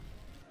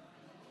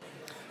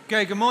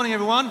Okay, good morning,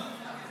 everyone.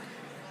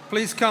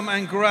 Please come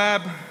and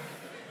grab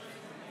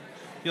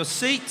your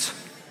seat.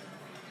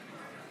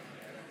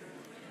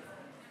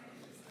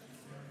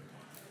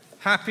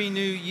 Happy New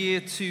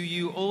Year to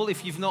you all.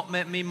 If you've not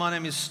met me, my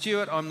name is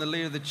Stuart. I'm the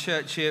leader of the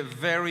church here.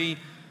 Very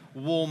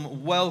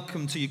warm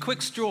welcome to you.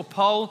 Quick straw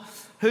poll.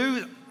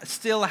 Who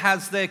still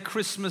has their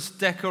Christmas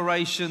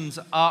decorations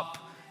up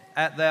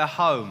at their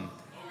home?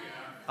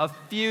 A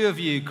few of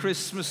you,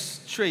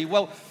 Christmas tree.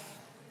 Well,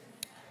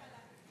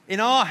 in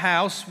our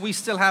house, we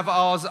still have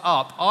ours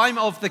up. I'm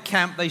of the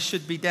camp they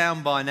should be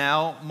down by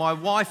now. My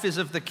wife is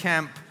of the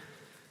camp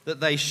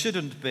that they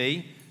shouldn't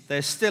be.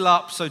 They're still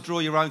up, so draw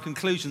your own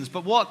conclusions.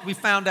 But what we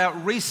found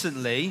out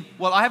recently,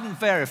 well, I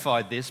haven't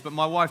verified this, but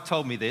my wife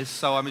told me this,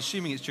 so I'm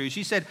assuming it's true.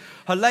 She said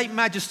Her late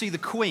Majesty the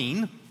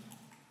Queen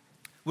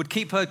would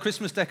keep her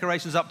Christmas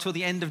decorations up till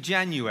the end of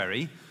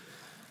January.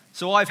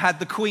 So I've had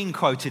the Queen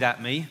quoted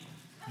at me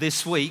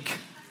this week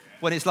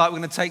when it's like, we're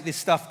going to take this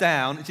stuff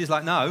down. And she's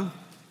like, no.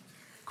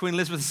 Queen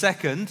Elizabeth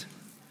II,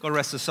 God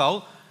rest her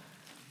soul,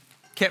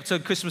 kept her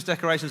Christmas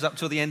decorations up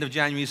till the end of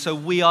January, so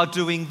we are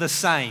doing the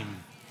same.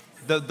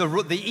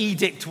 The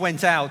edict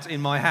went out in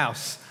my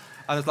house.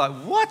 I was like,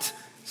 what?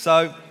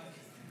 So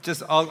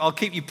I'll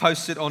keep you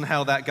posted on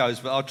how that goes,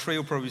 but our tree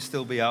will probably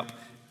still be up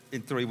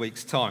in 3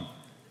 weeks' time.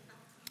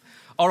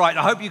 All right,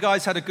 I hope you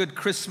guys had a good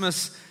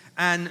Christmas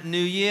and New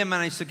Year,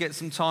 managed to get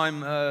some time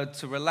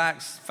to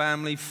relax,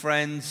 family,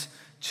 friends,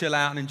 chill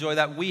out and enjoy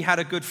that. We had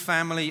a good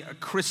family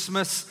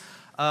Christmas.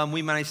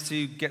 We managed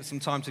to get some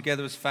time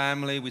together as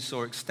family. We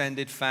saw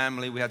extended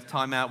family. We had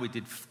time out. We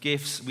did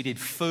gifts. We did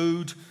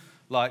food.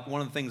 Like, one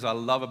of the things I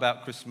love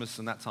about Christmas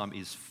and that time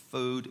is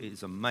food. It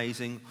is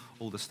amazing,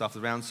 all the stuff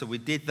around. So we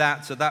did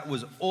that. So that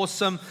was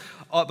awesome.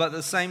 But at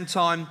the same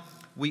time,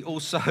 we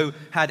also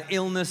had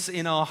illness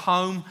in our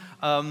home.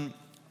 I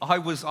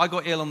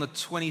got ill on the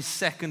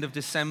 22nd of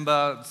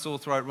December, sore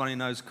throat, runny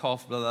nose,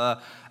 cough, blah, blah,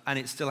 blah, and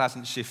it still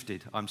hasn't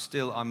shifted. I'm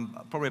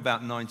probably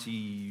about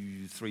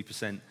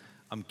 93%.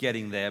 I'm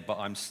getting there, but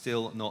I'm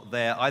still not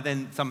there. I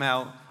then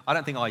somehow, I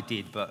don't think I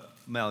did, but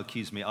Mel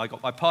accused me.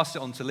 I passed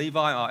it on to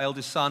Levi, our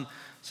eldest son,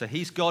 so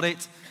he's got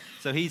it.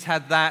 So he's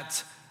had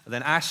that. And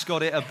then Ash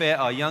got it a bit,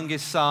 our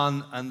youngest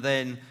son. And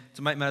then,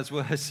 to make matters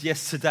worse,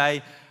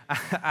 yesterday,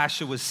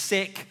 Asher was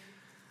sick.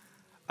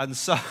 And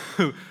so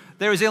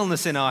there is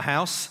illness in our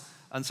house.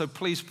 And so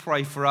please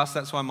pray for us.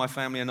 That's why my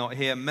family are not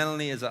here.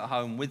 Melanie is at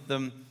home with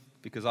them.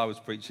 Because I was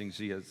preaching,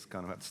 she has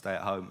kind of had to stay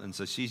at home. And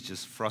so she's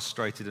just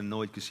frustrated and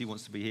annoyed because she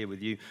wants to be here with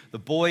you. The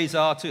boys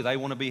are too. They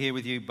want to be here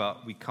with you,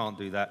 but we can't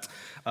do that.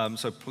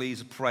 So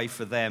please pray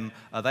for them.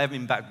 They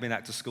haven't been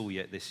back to school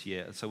yet this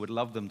year. So we'd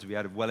love them to be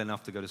well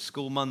enough to go to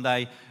school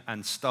Monday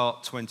and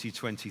start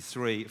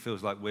 2023. It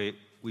feels like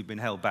we've been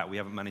held back. We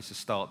haven't managed to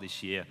start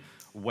this year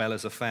well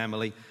as a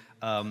family.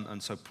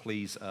 And so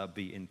please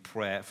be in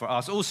prayer for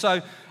us.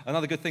 Also,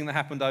 another good thing that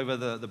happened over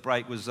the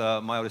break was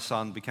my oldest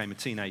son became a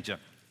teenager.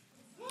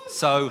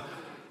 So,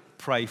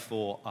 pray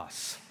for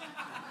us.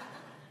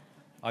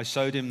 I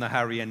showed him the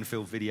Harry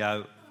Enfield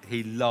video.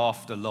 He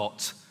laughed a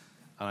lot.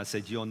 And I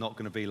said, you're not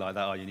going to be like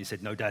that, are you? And he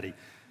said, no, Daddy.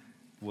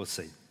 We'll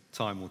see.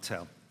 Time will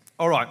tell.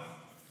 All right.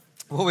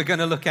 What we're going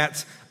to look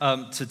at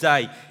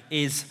today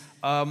is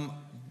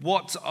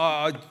what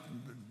I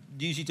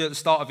usually do at the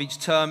start of each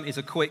term is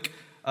a quick,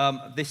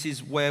 this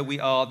is where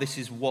we are, this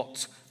is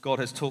what God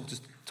has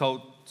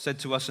said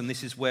to us, and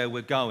this is where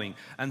we're going.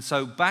 And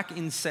so back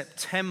in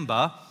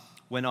September,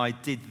 when I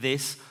did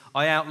this,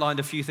 I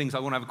outlined a few things. I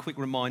want to have a quick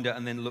reminder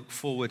and then look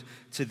forward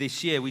to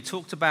this year. We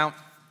talked about,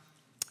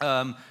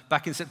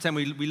 back in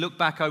September, we looked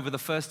back over the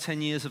first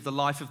 10 years of the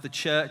life of the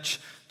church.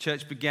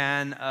 Church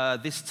began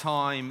this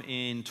time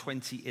in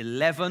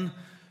 2011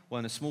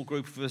 when a small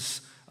group of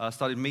us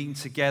started meeting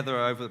together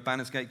over at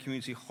Bannersgate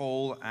Community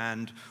Hall,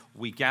 and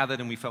we gathered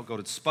and we felt God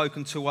had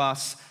spoken to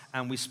us,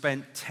 and we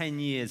spent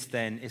 10 years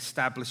then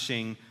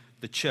establishing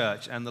the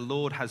church, and the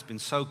Lord has been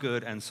so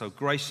good and so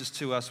gracious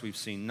to us. We've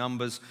seen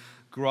numbers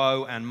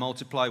grow and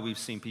multiply. We've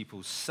seen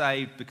people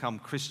saved, become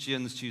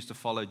Christians, choose to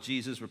follow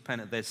Jesus,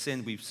 repent of their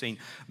sin. We've seen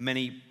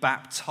many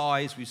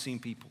baptized. We've seen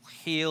people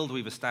healed.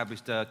 We've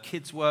established a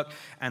kids' work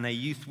and a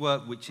youth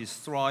work, which is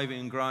thriving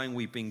and growing.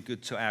 We've been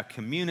good to our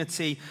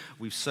community.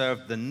 We've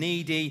served the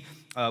needy.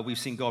 We've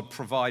seen God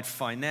provide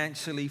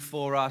financially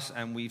for us,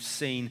 and we've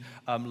seen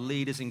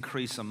leaders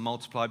increase and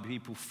multiply,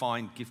 people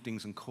find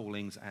giftings and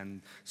callings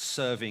and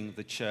serving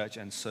the church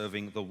and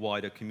serving the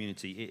wider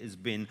community. It has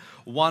been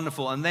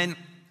wonderful. And then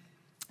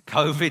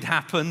COVID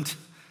happened,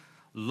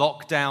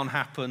 lockdown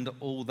happened,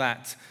 all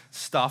that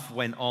stuff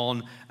went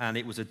on, and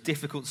it was a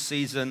difficult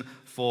season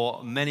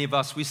for many of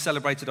us. We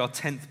celebrated our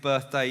 10th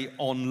birthday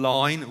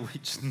online,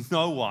 which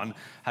no one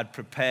had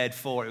prepared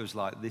for. It was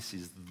like, this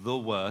is the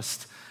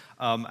worst.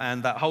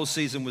 And that whole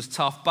season was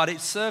tough, but it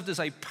served as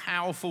a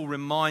powerful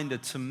reminder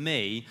to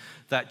me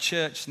that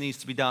church needs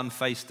to be done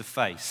face to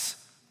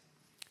face.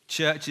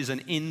 Church is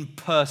an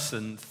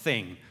in-person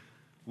thing.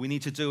 We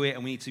need to do it,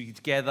 and we need to be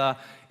together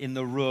in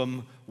the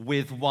room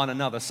with one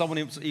another.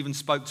 Someone even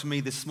spoke to me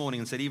this morning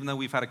and said, even though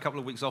we've had a couple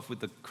of weeks off with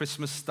the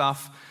Christmas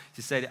stuff,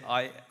 she said,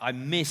 I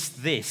miss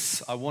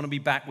this. I want to be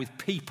back with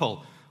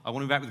people. I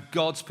want to be back with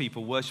God's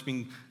people,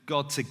 worshiping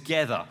God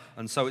together.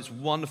 And so it's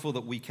wonderful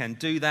that we can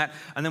do that.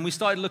 And then we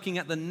started looking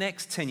at the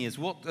next 10 years.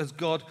 What has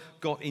God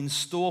got in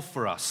store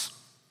for us?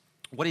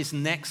 What is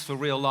next for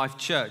Real Life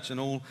Church and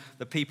all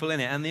the people in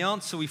it? And the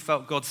answer we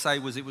felt God say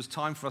was it was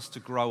time for us to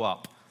grow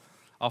up.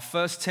 Our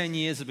first 10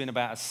 years have been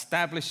about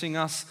establishing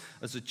us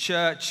as a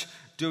church,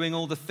 doing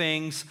all the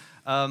things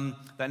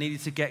that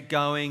needed to get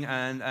going.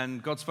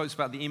 And God spoke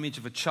about the image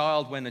of a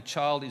child. When a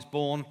child is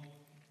born,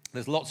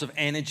 there's lots of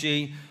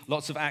energy,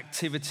 lots of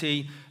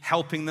activity,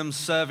 helping them,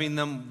 serving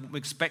them,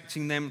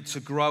 expecting them to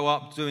grow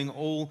up, doing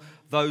all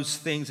those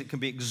things. It can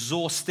be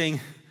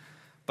exhausting,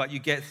 but you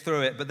get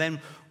through it. But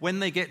then when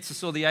they get to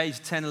sort of the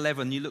age 10,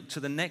 11, you look to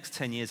the next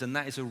 10 years, and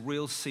that is a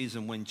real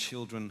season when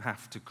children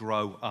have to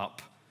grow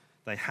up.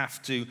 They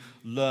have to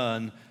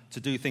learn to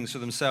do things for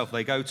themselves.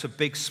 They go to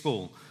big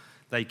school.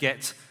 They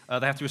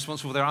have to be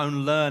responsible for their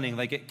own learning.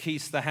 They get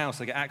keys to the house.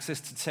 They get access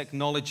to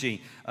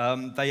technology.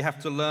 They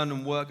have to learn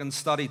and work and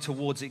study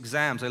towards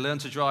exams. They learn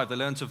to drive. They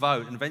learn to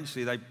vote. And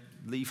eventually they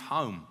leave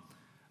home.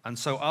 And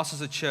so us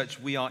as a church,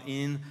 we are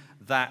in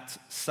that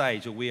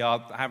stage, or we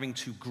are having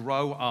to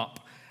grow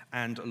up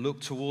and look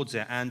towards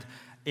it. And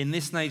in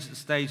this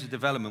stage of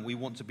development, we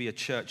want to be a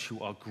church who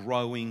are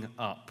growing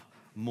up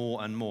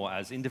more and more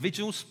as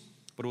individuals,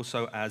 but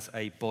also as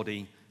a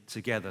body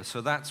together.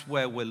 So that's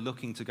where we're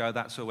looking to go.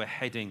 That's where we're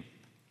heading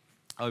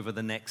over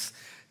the next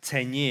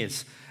 10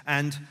 years.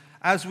 And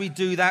as we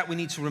do that, we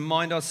need to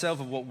remind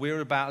ourselves of what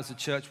we're about as a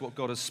church, what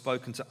God has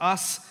spoken to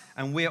us.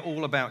 And we're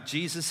all about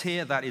Jesus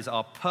here. That is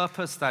our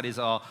purpose. That is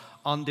our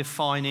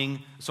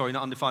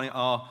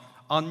our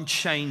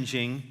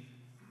unchanging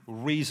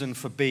reason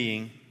for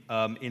being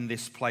in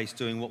this place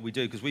doing what we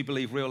do, because we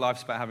believe real life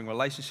is about having a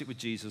relationship with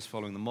Jesus,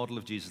 following the model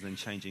of Jesus, and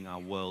changing our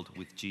world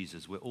with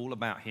Jesus. We're all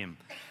about him,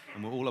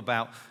 and we're all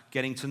about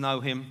getting to know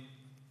him,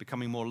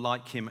 becoming more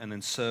like him, and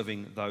then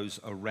serving those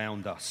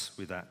around us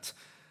with that,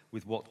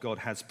 with what God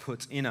has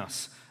put in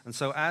us. And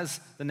so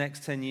as the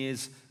next 10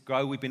 years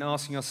go, we've been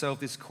asking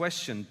ourselves this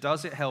question: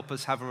 does it help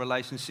us have a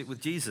relationship with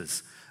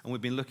Jesus? And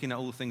we've been looking at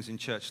all things in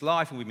church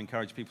life, and we've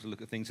encouraged people to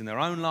look at things in their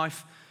own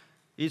life.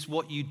 Is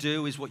what you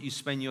do, is what you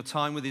spend your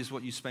time with, is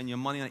what you spend your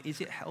money on, is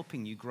it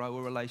helping you grow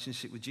a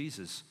relationship with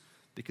Jesus?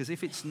 Because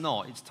if it's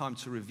not, it's time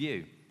to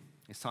review.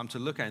 It's time to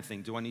look at it and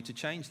think, do I need to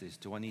change this?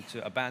 Do I need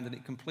to abandon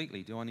it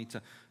completely? Do I need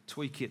to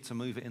tweak it to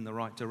move it in the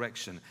right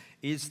direction?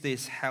 Is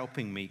this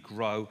helping me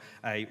grow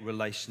a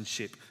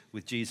relationship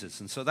with Jesus?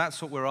 And so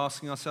that's what we're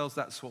asking ourselves.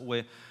 That's what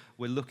we're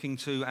looking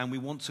to, and we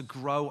want to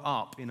grow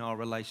up in our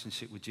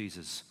relationship with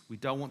Jesus. We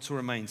don't want to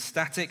remain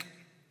static.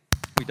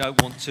 We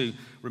don't want to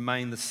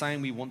remain the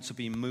same. We want to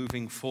be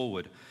moving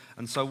forward.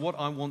 And so what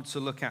I want to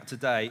look at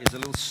today is a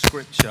little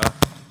scripture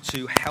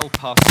to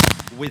help us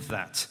with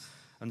that.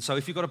 And so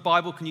if you've got a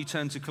Bible, can you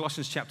turn to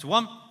Colossians chapter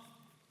 1,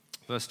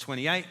 verse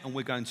 28, and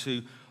we're going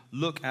to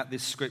look at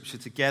this scripture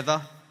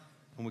together,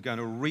 and we're going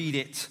to read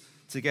it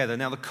together.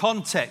 Now, the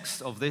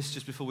context of this,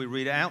 just before we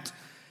read it out,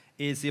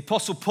 is the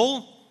Apostle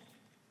Paul,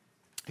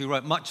 who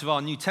wrote much of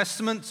our New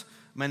Testament,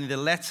 many of the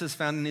letters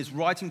found in his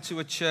writing to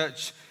a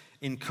church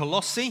in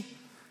Colossae.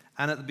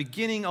 And at the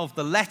beginning of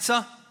the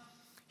letter,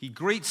 he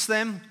greets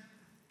them.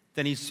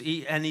 Then he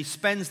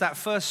spends that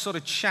first sort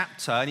of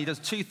chapter, and he does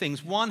two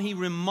things. One, he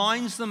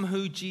reminds them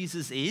who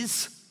Jesus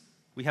is.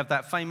 We have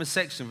that famous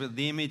section with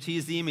the image. He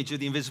is the image of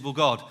the invisible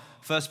God,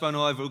 firstborn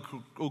over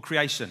all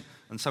creation.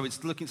 And so it's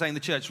saying to the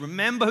church,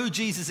 remember who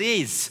Jesus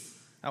is.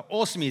 How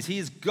awesome he is. He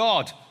is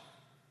God.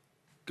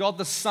 God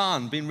the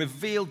Son being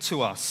revealed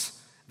to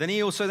us. Then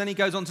he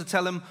goes on to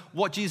tell them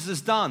what Jesus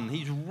has done.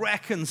 He's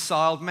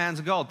reconciled man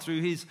to God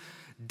through his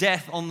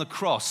death on the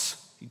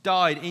cross. He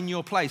died in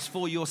your place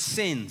for your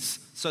sins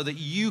so that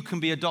you can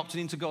be adopted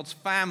into God's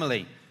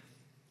family.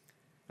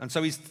 And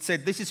so he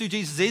said, this is who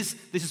Jesus is.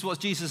 This is what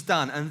Jesus has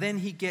done. And then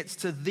he gets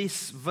to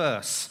this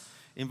verse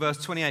in verse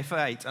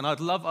 28. And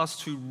I'd love us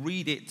to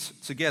read it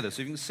together.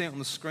 So if you can see it on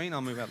the screen, I'll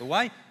move out of the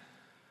way.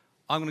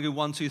 I'm going to go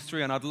 1, 2,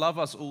 3, and I'd love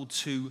us all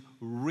to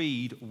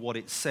read what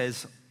it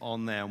says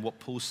on there and what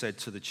Paul said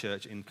to the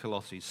church in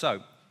Colossae.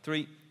 So,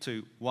 3,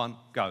 2, 1,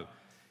 go.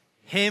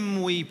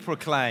 Him we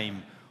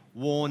proclaim,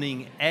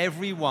 warning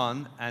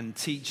everyone and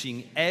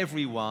teaching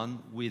everyone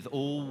with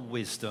all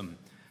wisdom,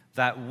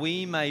 that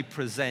we may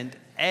present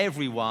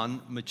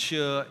everyone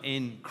mature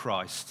in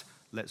Christ.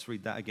 Let's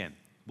read that again.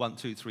 1,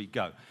 2, 3,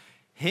 go.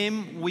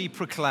 Him we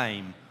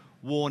proclaim,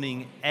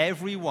 warning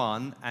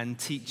everyone and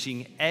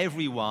teaching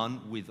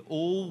everyone with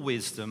all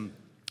wisdom,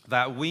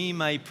 that we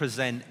may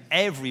present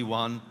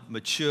everyone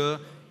mature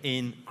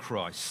in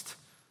Christ.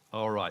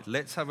 All right,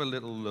 let's have a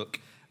little look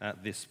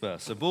at this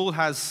verse. So Paul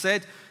has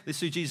said, this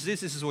is who Jesus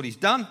is, this is what he's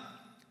done.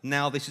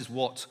 Now this is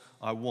what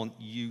I want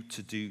you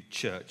to do,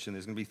 church. And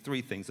there's going to be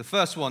 3 things. The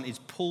first one is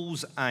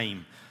Paul's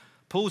aim.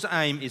 Paul's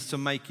aim is to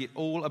make it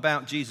all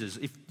about Jesus.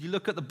 If you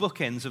look at the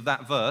bookends of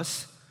that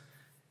verse,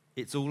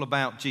 It's all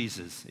about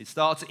Jesus. It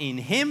starts in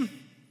him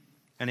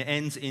and it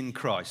ends in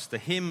Christ. The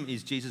him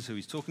is Jesus, who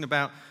he's talking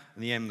about,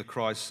 and the M, the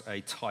Christ,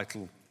 a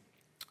title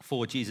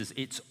for Jesus.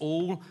 It's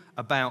all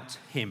about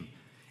him.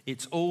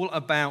 It's all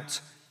about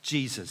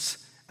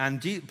Jesus.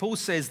 And Paul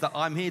says that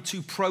I'm here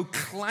to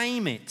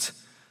proclaim it.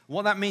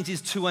 What that means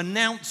is to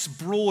announce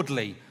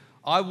broadly.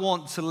 I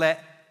want to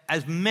let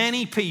as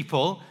many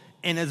people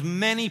in as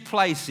many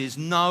places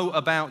know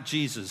about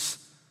Jesus.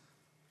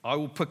 I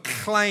will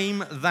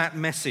proclaim that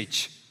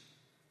message.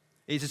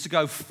 It is to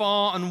go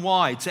far and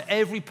wide to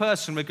every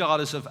person,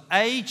 regardless of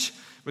age,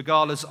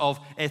 regardless of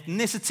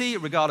ethnicity,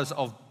 regardless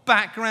of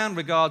background,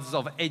 regardless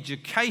of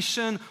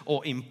education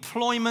or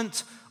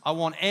employment. I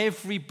want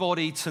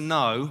everybody to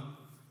know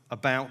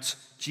about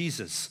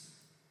Jesus.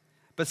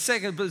 But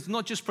second, but it's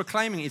not just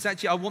proclaiming it, it's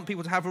actually I want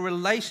people to have a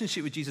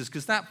relationship with Jesus,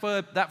 because that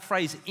verb, that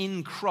phrase,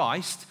 in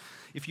Christ,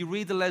 if you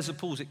read the letters of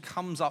Paul's, it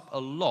comes up a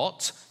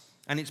lot,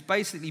 and it's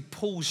basically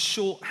Paul's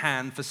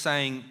shorthand for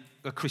saying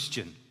a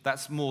Christian.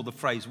 That's more the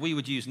phrase we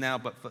would use now,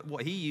 but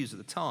what he used at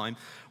the time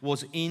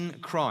was in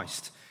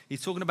Christ.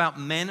 He's talking about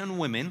men and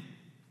women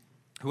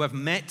who have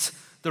met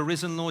the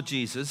risen Lord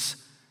Jesus,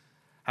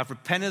 have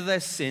repented of their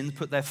sins,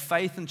 put their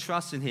faith and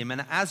trust in him,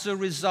 and as a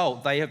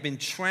result, they have been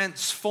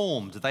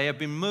transformed. They have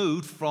been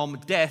moved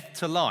from death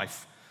to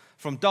life,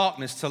 from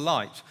darkness to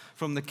light,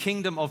 from the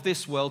kingdom of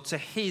this world to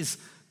his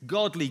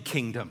godly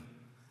kingdom.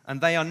 And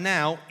they are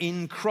now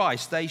in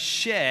Christ. They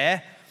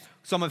share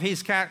some of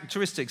his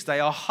characteristics.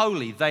 They are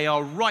holy. They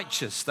are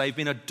righteous. They've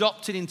been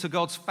adopted into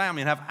God's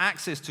family and have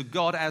access to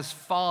God as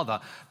Father.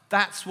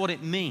 That's what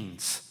it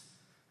means.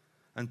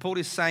 And Paul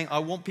is saying, I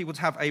want people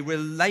to have a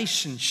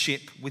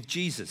relationship with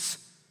Jesus.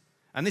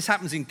 And this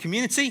happens in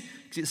community,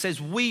 because it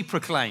says we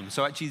proclaim.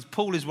 So actually,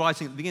 Paul is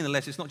writing at the beginning of the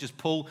letter. It's not just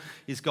Paul.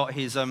 He's got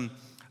his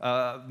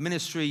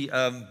ministry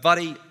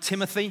buddy,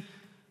 Timothy.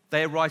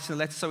 They're writing a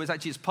letter. So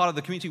it's part of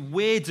the community.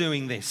 We're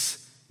doing this.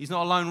 He's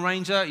not a lone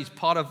ranger. He's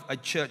part of a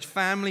church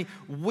family.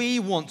 We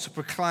want to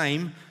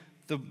proclaim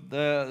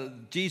the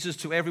Jesus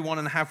to everyone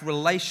and have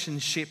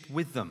relationship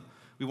with them.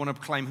 We want to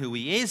proclaim who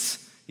he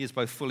is. He is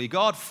both fully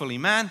God, fully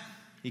man.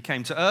 He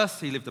came to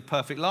earth. He lived a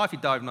perfect life. He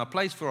died in our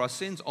place for our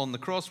sins on the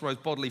cross, rose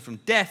bodily from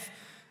death,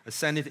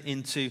 ascended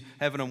into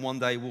heaven, and one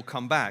day will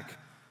come back.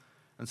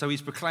 And so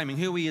he's proclaiming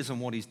who he is and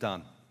what he's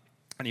done.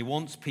 And he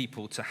wants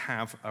people to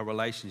have a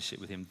relationship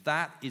with him.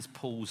 That is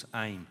Paul's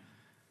aim,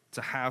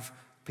 to have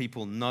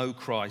people know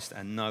Christ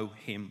and know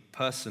him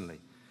personally.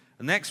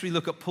 And next we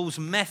look at Paul's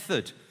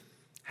method.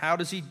 How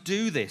does he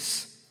do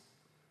this?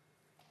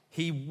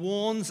 He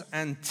warns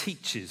and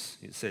teaches,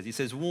 it says. He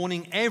says,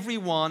 warning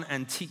everyone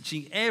and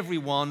teaching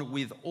everyone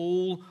with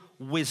all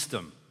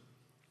wisdom.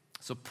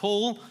 So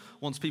Paul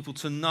wants people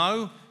to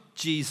know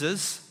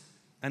Jesus,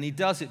 and he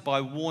does it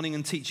by warning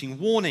and teaching.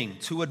 Warning,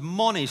 to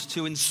admonish,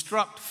 to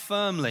instruct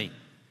firmly.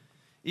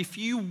 If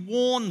you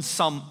warn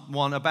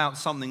someone about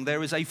something,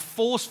 there is a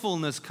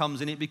forcefulness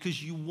comes in it,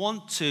 because you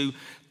want to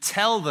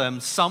tell them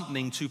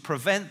something to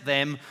prevent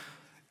them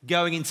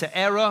going into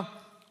error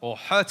or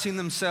hurting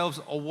themselves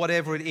or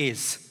whatever it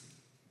is.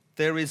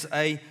 There is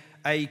a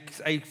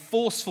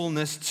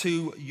forcefulness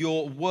to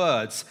your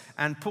words.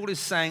 And Paul is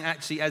saying,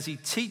 actually, as he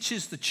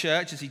teaches the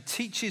church, as he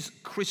teaches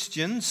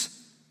Christians,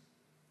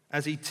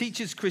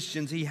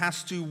 he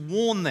has to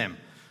warn them.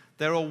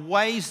 There are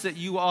ways that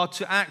you are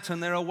to act,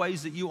 and there are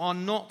ways that you are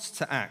not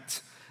to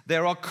act.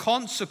 There are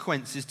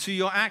consequences to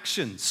your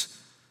actions.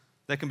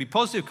 There can be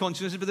positive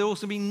consequences, but there will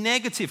also be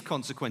negative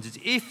consequences.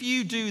 If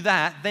you do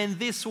that, then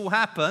this will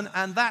happen,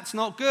 and that's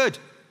not good.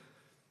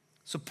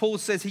 So Paul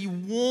says he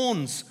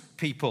warns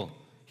people.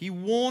 He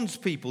warns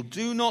people,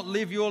 do not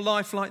live your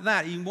life like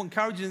that. He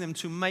encourages them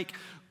to make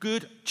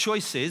good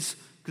choices,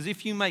 because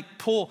if you make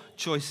poor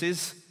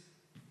choices,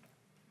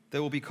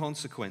 there will be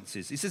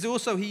consequences. He says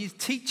also he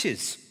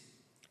teaches.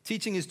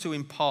 Teaching is to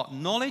impart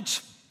knowledge,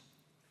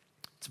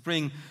 to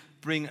bring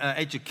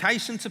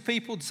education to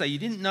people, to say, you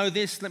didn't know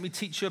this, let me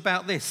teach you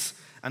about this.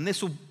 And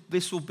this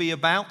will be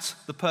about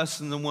the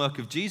person and work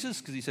of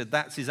Jesus, because he said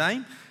that's his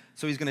aim.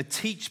 So he's going to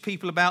teach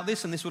people about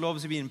this, and this will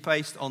obviously be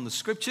based on the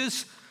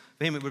scriptures.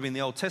 For him, it would have been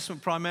the Old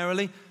Testament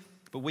primarily,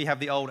 but we have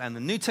the Old and the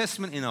New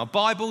Testament in our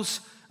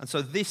Bibles, and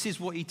so this is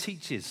what he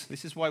teaches.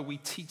 This is why we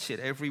teach it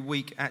every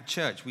week at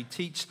church. We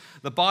teach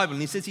the Bible,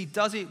 and he says he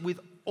does it with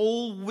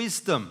all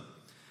wisdom,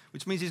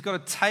 which means he's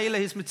got to tailor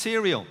his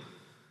material.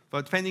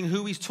 But depending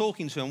who he's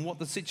talking to and what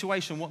the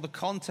situation, what the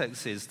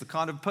context is, the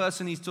kind of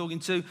person he's talking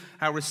to,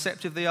 how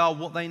receptive they are,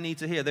 what they need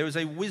to hear. There is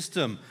a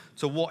wisdom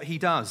to what he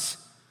does.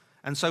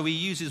 And so he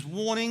uses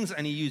warnings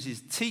and he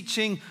uses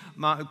teaching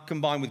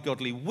combined with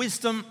godly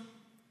wisdom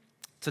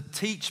to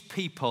teach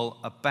people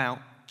about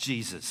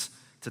Jesus,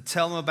 to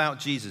tell them about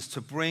Jesus,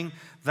 to bring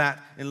that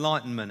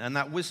enlightenment. And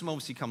that wisdom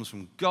obviously comes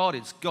from God.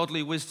 It's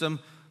godly wisdom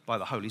by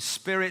the Holy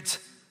Spirit,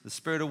 the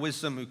Spirit of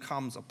wisdom who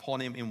comes upon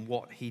him in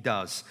what he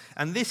does.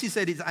 And this, he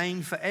said, is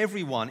aimed for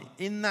everyone.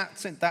 In that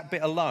sense, that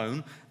bit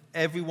alone,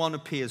 everyone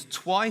appears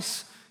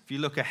twice. If you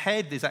look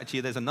ahead,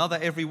 there's another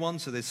everyone,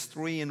 so there's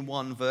 3 in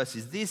 1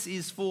 verses. This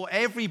is for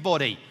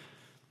everybody.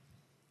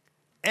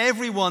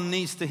 Everyone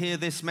needs to hear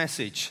this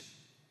message.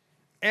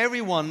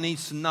 Everyone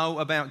needs to know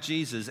about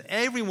Jesus.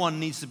 Everyone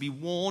needs to be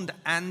warned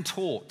and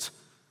taught.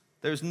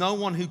 There is no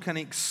one who can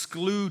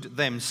exclude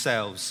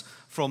themselves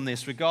from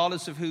this,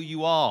 regardless of who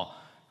you are,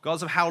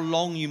 regardless of how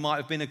long you might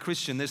have been a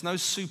Christian. There's no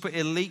super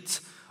elite,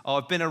 oh,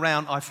 I've been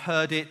around, I've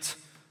heard it,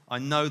 I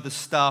know the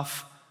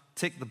stuff,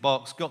 tick the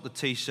box, got the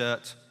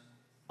t-shirt,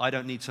 I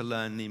don't need to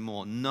learn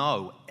anymore.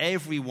 No,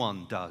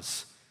 everyone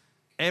does.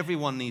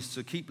 Everyone needs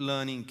to keep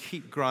learning,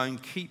 keep growing,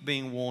 keep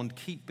being warned,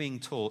 keep being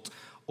taught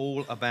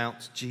all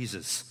about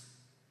Jesus.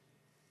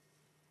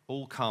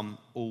 All come,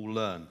 all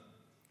learn.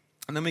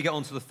 And then we get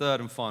on to the third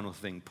and final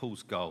thing,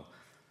 Paul's goal.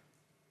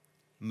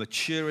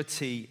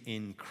 Maturity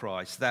in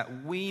Christ,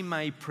 that we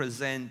may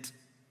present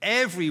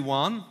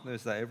everyone,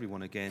 there's that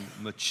everyone again,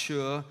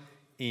 mature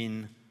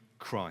in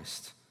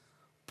Christ.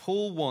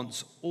 Paul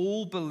wants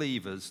all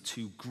believers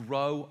to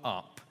grow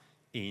up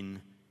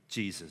in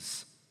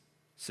Jesus.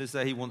 It says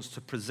that he wants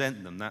to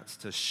present them. That's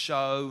to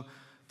show,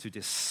 to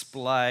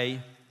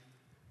display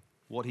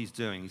what he's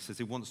doing. He says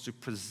he wants to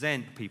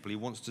present people. He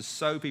wants to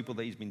show people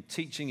that he's been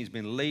teaching, he's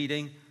been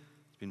leading,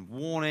 he's been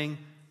warning.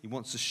 He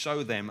wants to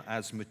show them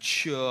as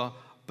mature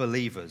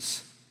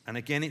believers. And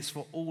again, it's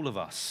for all of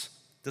us.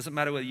 It doesn't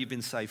matter whether you've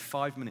been saved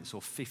 5 minutes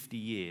or 50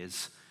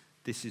 years.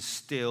 This is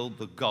still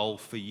the goal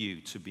for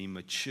you, to be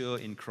mature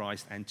in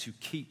Christ and to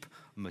keep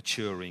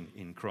maturing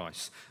in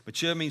Christ.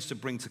 Mature means to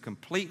bring to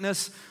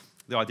completeness,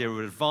 the idea of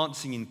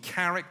advancing in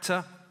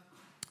character.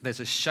 There's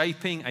a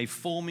shaping, a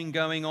forming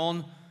going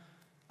on,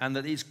 and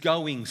that it's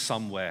going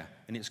somewhere.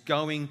 And it's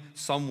going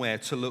somewhere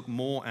to look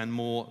more and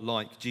more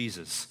like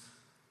Jesus.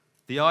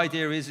 The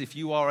idea is, if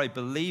you are a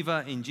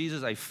believer in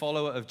Jesus, a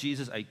follower of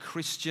Jesus, a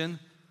Christian,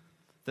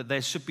 that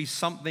there should be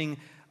something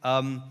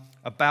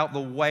about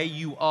the way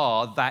you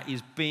are that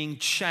is being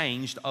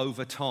changed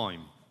over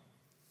time,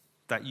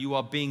 that you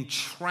are being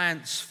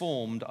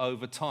transformed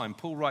over time.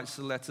 Paul writes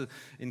a letter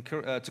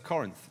to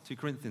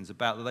Corinthians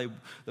about that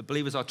the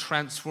believers are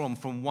transformed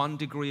from one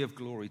degree of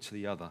glory to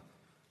the other.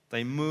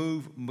 They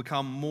move and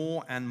become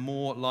more and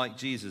more like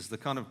Jesus. The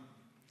kind of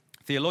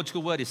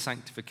theological word is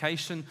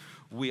sanctification.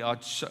 We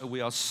are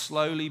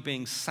slowly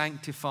being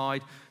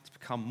sanctified to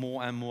become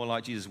more and more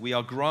like Jesus. We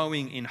are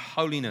growing in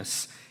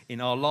holiness in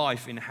our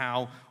life, in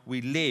how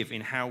we live, in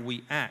how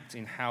we act,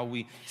 in how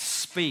we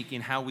speak,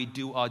 in how we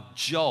do our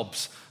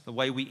jobs, the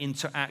way we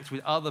interact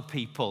with other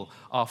people,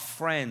 our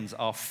friends,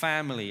 our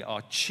family,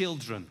 our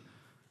children.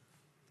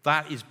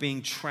 That is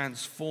being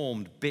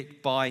transformed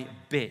bit by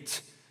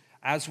bit.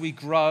 As we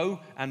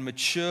grow and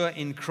mature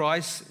in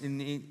Christ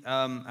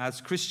as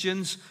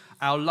Christians,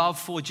 our love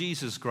for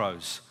Jesus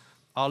grows.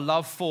 Our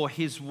love for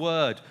his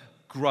word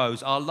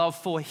grows. Our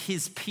love for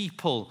his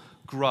people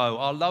grow.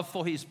 Our love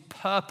for his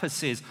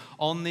purposes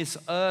on this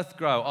earth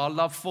grow. Our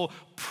love for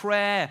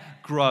prayer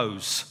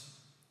grows.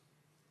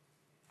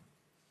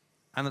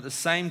 And at the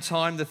same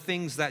time, the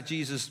things that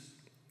Jesus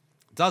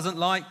doesn't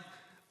like,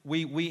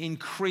 we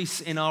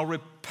increase in our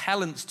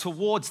repellence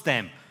towards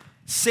them.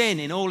 Sin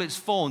in all its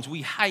forms,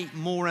 we hate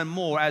more and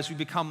more as we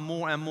become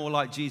more and more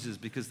like Jesus,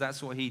 because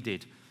that's what he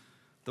did.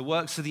 The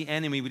works of the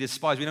enemy we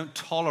despise. We don't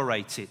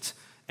tolerate it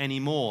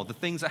anymore. The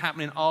things that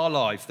happen in our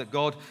life that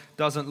God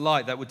doesn't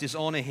like, that would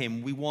dishonor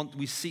him,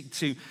 we seek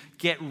to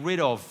get rid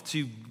of,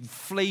 to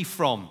flee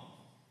from.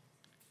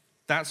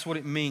 That's what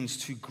it means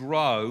to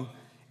grow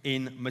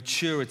in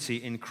maturity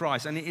in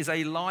Christ. And it is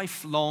a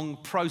lifelong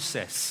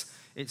process.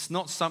 It's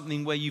not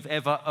something where you've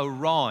ever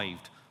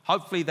arrived.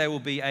 Hopefully there will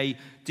be a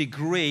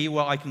degree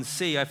where I can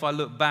see, if I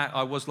look back,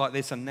 I was like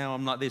this and now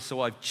I'm like this,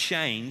 so I've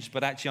changed,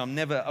 but actually I'm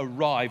never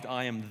arrived.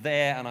 I am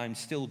there and I'm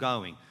still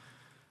going.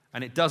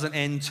 And it doesn't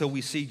end till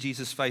we see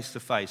Jesus face to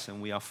face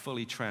and we are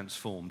fully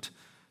transformed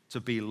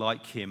to be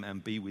like him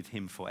and be with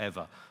him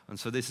forever. And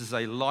so this is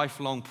a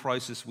lifelong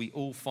process we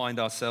all find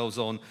ourselves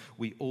on.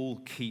 We all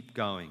keep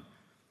going.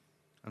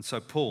 And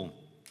so Paul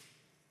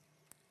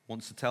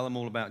wants to tell them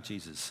all about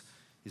Jesus.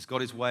 He's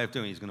got his way of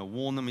doing it. He's going to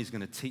warn them, he's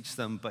going to teach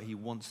them, but he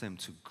wants them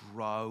to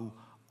grow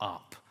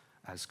up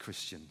as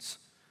Christians.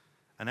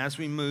 And as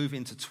we move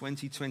into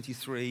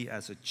 2023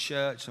 as a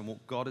church and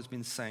what God has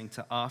been saying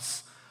to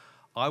us,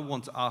 I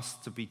want us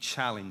to be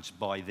challenged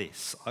by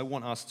this. I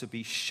want us to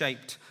be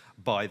shaped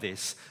by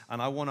this. And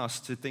I want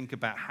us to think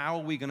about how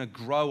are we going to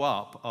grow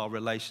up our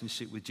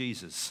relationship with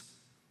Jesus?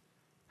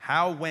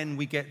 How, when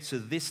we get to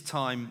this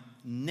time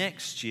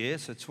next year,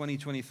 so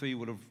 2023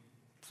 would have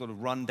sort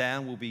of run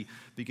down, will be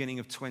beginning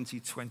of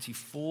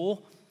 2024,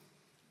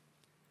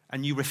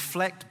 and you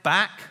reflect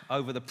back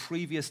over the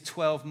previous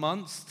 12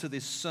 months to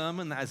this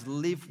sermon that has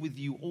lived with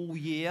you all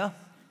year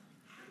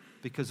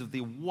because of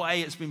the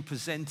way it's been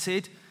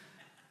presented,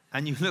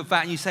 and you look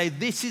back and you say,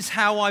 this is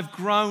how I've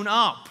grown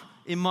up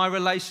in my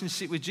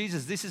relationship with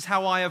Jesus. This is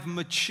how I have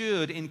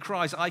matured in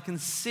Christ. I can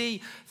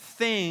see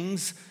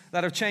things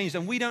that have changed,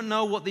 and we don't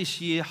know what this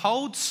year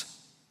holds.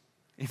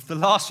 If the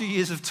last few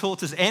years have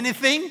taught us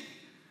anything,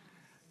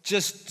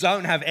 just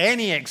don't have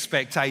any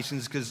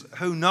expectations, because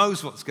who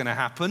knows what's going to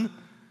happen.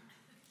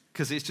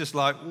 Because it's just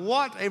like,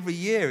 what? Every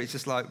year it's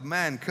just like,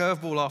 man,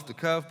 curveball after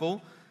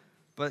curveball.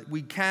 But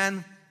we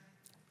can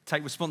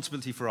take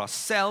responsibility for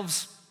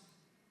ourselves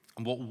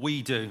and what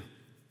we do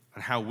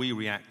and how we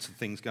react to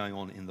things going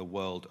on in the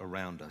world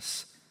around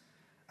us.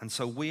 And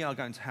so we are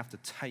going to have to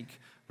take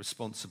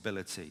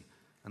responsibility.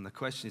 And the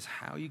question is,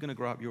 how are you going to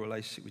grow up your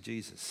relationship with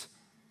Jesus?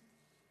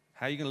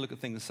 How are you going to look at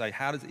things and say,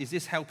 is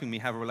this helping me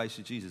have a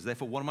relationship with Jesus?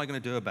 Therefore, what am I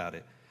going to do about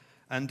it?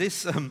 And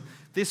this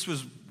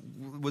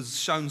was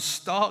shown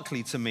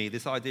starkly to me,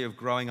 this idea of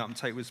growing up and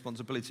take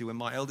responsibility, when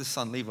my eldest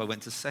son, Levi,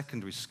 went to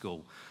secondary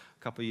school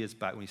a couple of years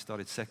back when he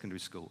started secondary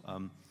school.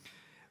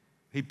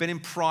 He'd been in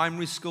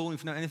primary school.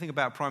 If you know anything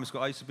about primary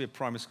school, I used to be a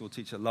primary school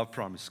teacher. I love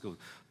primary school.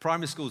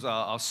 Primary schools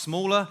are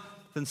smaller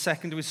than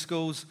secondary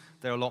schools.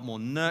 They're a lot more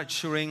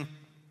nurturing.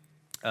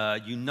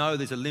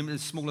 There's a limited,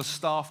 smaller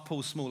staff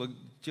pool, smaller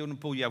children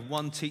pool. You have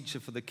one teacher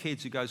for the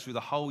kids who goes through the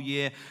whole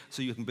year,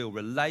 so you can build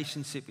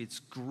relationship. It's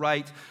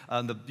great.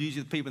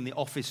 Usually the people in the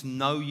office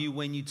know you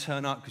when you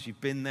turn up because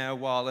you've been there a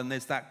while, and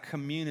there's that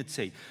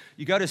community.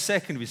 You go to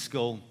secondary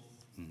school,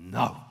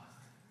 no,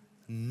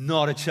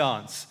 not a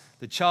chance.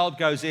 The child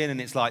goes in and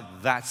it's like,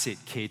 that's it,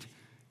 kid.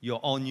 You're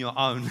on your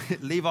own.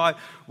 Levi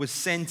was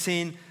sent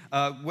in,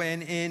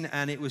 went in,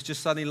 and it was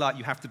just suddenly like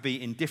you have to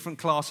be in different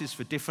classes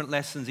for different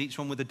lessons, each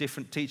one with a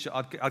different teacher.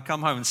 I'd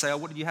come home and say,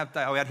 what did you have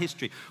today? Oh, we had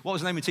history. What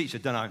was the name of the teacher?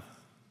 Don't know.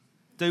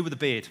 Dude with a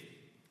beard.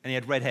 And he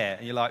had red hair.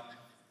 And you're like,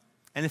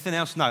 anything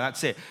else? No,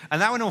 that's it.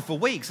 And that went on for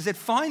weeks. I said,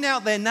 find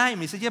out their name.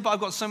 He said, yeah, but I've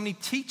got so many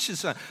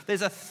teachers.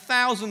 There's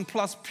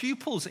 1,000+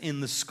 pupils in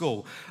the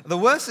school. The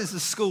worst is the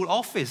school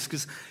office,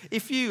 because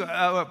if you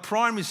are at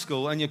primary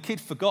school and your kid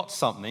forgot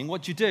something,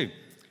 what do you do?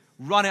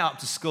 Run it up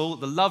to school.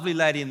 The lovely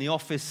lady in the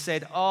office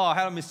said, oh,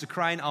 hello, Mr.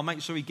 Crane. I'll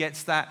make sure he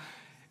gets that.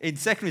 In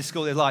secondary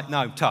school, they're like,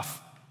 no,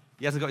 tough.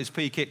 He hasn't got his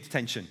PE kit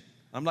detention.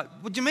 I'm like,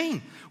 what do you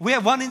mean? We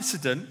had one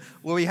incident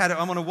where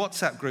I'm on a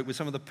WhatsApp group with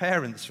some of the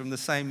parents from the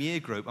same year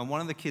group, and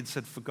one of the kids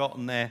had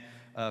forgotten their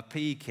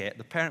PE kit.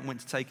 The parent went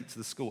to take it to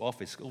the school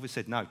office. The office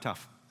said, no,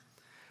 tough.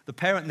 The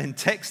parent then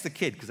texted the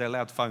kid, because they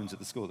allowed phones at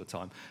the school at the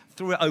time,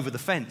 threw it over the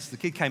fence. The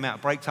kid came out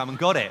at break time and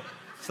got it.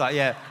 It's like,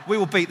 yeah, we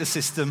will beat the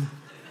system.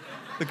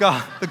 The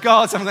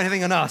guards haven't got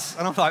anything on us.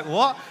 And I'm like,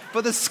 what?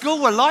 But the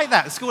school were like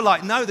that. The school were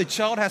like, no, the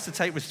child has to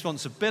take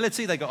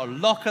responsibility. They got a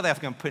locker. They have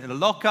to go and put it in a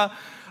locker.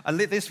 And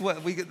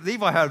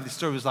Levi heard this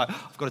story, was like,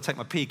 I've got to take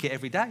my PE kit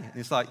every day. And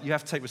it's like, you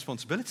have to take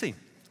responsibility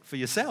for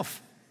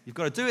yourself. You've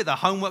got to do it. The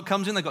homework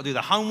comes in. They've got to do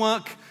the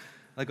homework.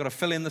 They've got to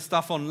fill in the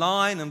stuff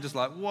online. I'm just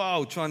like,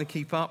 whoa, trying to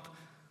keep up.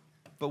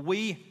 But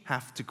we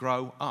have to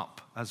grow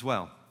up as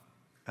well.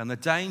 And the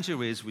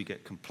danger is we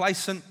get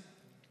complacent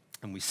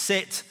and we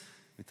sit.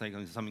 We think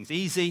something's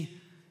easy,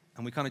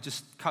 and we kind of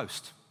just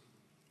coast.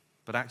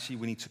 But actually,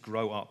 we need to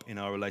grow up in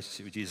our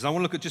relationship with Jesus. I want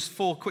to look at just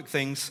 4 quick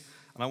things,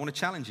 and I want to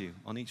challenge you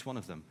on each one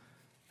of them.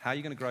 How are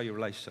you going to grow your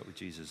relationship with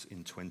Jesus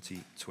in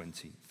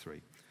 2023?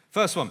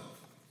 First one,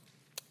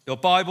 your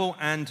Bible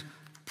and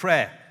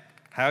prayer.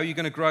 How are you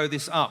going to grow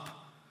this up?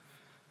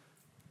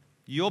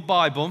 Your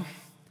Bible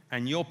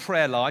and your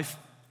prayer life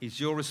is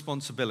your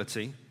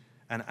responsibility.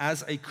 And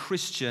as a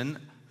Christian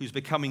who's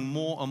becoming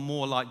more and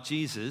more like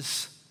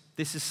Jesus,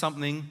 this is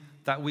something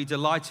that we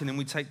delight in and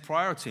we take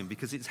priority in,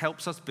 because it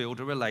helps us build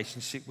a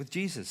relationship with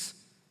Jesus.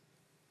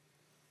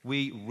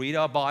 We read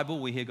our Bible,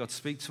 we hear God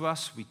speak to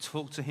us, we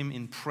talk to him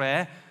in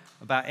prayer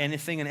about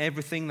anything and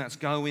everything that's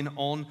going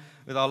on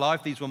with our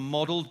life. These were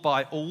modeled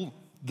by all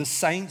the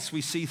saints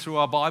we see through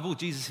our Bible.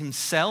 Jesus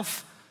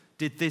himself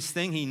did this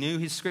thing. He knew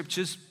his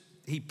scriptures.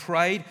 He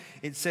prayed,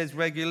 it says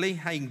regularly.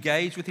 He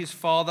engaged with his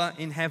Father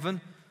in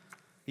heaven.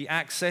 He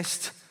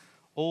accessed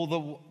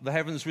all the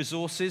heavens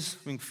resources,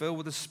 being filled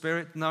with the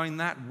Spirit, knowing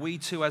that we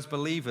too as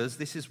believers,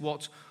 this is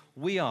what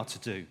we are to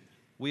do.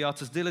 We are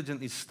to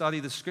diligently study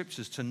the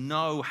scriptures to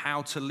know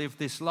how to live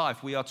this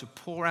life. We are to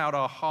pour out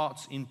our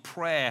hearts in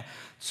prayer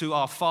to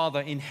our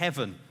Father in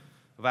heaven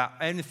about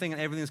anything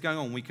and everything that's going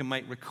on. We can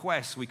make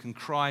requests. We can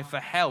cry for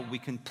help. We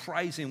can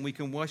praise him. We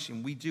can worship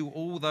him. We do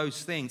all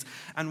those things.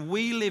 And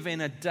we live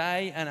in a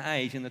day and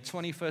age in the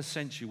 21st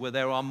century where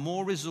there are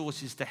more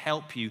resources to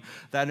help you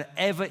than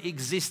ever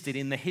existed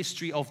in the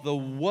history of the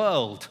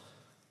world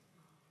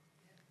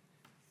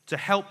to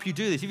help you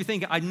do this. If you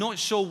think, I'm not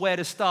sure where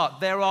to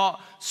start, there are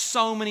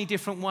so many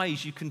different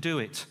ways you can do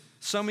it.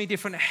 So many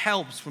different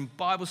helps, from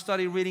Bible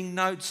study, reading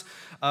notes,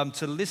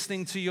 to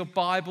listening to your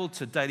Bible,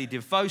 to daily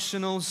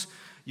devotionals.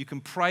 You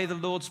can pray the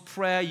Lord's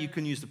Prayer. You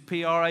can use the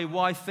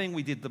PRAY thing.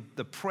 We did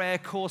the prayer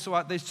course.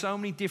 There's so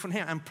many different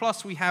here. And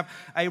plus we have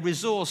a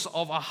resource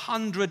of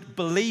 100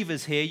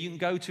 believers here you can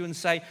go to and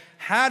say,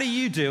 how do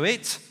you do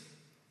it?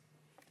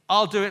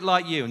 I'll do it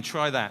like you, and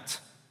try that.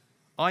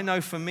 I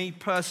know for me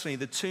personally,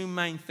 the 2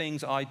 main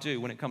things I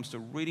do when it comes to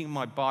reading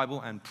my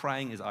Bible and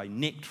praying is I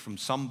nicked from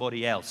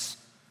somebody else.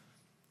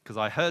 Because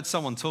I heard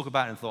someone talk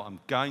about it and thought, I'm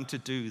going to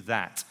do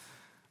that.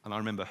 And I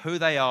remember who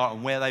they are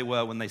and where they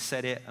were when they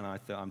said it, and I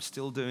thought, I'm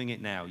still doing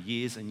it now,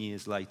 years and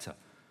years later.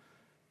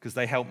 Because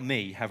they helped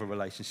me have a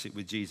relationship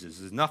with Jesus.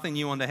 There's nothing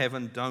new under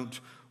heaven. Don't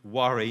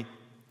worry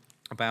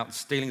about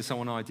stealing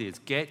someone's ideas.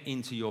 Get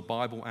into your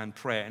Bible and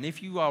prayer. And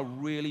if you are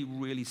really,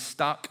 really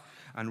stuck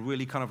and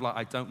really kind of like,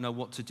 I don't know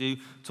what to do,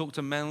 talk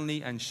to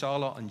Melanie and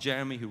Charlotte and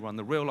Jeremy who run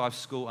the Real Life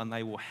School, and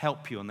they will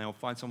help you and they'll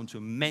find someone to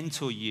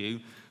mentor you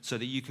so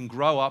that you can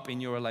grow up in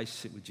your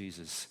relationship with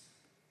Jesus.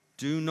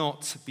 Do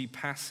not be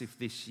passive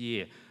this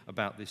year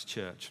about this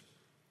church.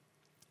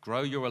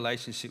 Grow your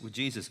relationship with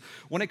Jesus.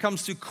 When it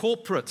comes to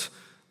corporate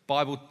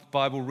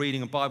Bible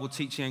reading and Bible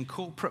teaching and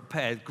corporate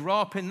prayer, grow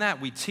up in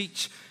that. We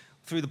teach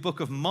through the book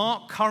of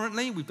Mark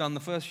currently. We've done the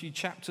first few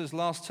chapters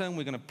last term.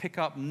 We're going to pick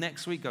up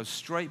next week, go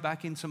straight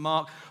back into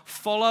Mark.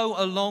 Follow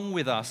along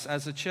with us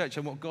as a church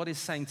and what God is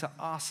saying to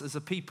us as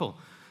a people.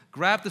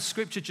 Grab the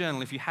scripture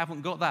journal if you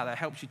haven't got that. That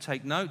helps you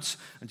take notes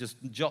and just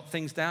jot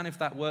things down if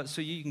that works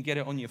for you. You can get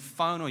it on your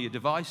phone or your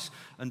device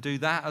and do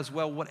that as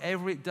well.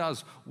 Whatever it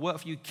does, work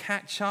for you.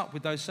 Catch up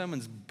with those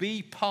sermons.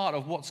 Be part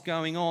of what's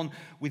going on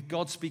with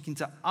God speaking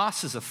to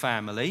us as a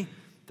family.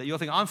 That you're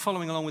thinking, I'm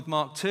following along with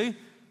Mark too.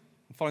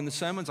 I'm following the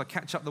sermons. I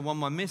catch up the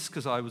one I missed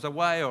because I was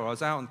away or I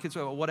was out on kids'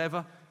 or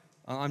whatever.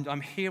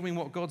 I'm hearing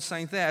what God's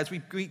saying there as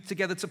we meet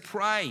together to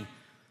pray.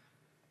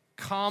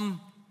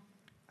 Come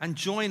and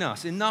join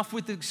us. Enough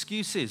with the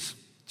excuses.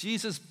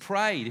 Jesus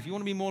prayed. If you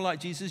want to be more like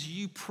Jesus,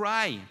 you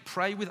pray.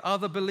 Pray with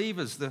other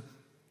believers. The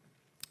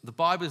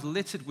Bible is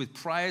littered with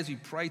prayers. You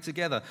pray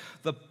together.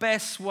 The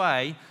best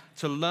way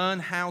to learn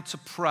how to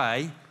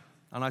pray,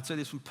 and I tell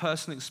you this from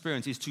personal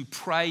experience, is to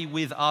pray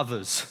with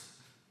others.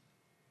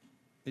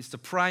 It's to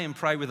pray and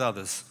pray with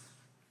others.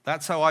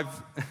 That's how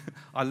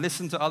I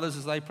listen to others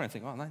as they pray and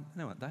think, oh,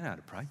 they know how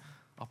to pray.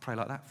 I'll pray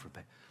like that for a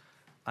bit.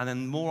 And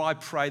then the more I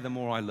pray, the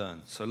more I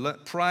learn. So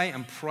pray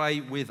and pray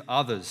with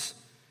others.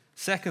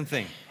 Second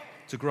thing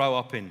to grow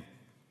up in.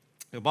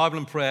 Your Bible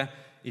and prayer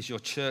is your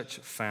church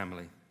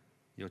family.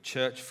 Your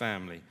church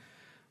family.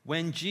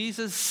 When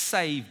Jesus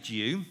saved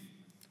you,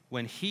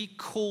 when he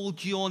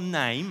called your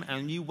name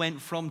and you went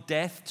from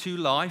death to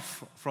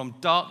life, from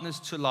darkness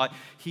to light,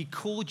 he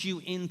called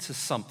you into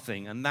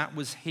something, and that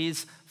was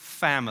his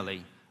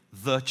family,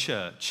 the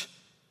church.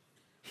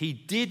 He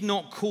did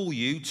not call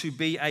you to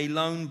be a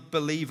lone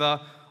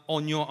believer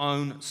on your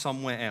own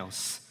somewhere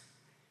else.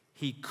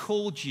 He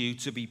called you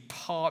to be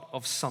part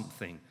of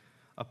something,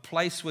 a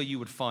place where you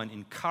would find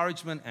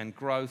encouragement and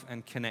growth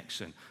and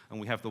connection. And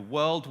we have the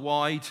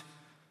worldwide,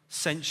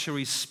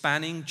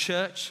 century-spanning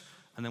church,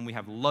 and then we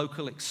have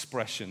local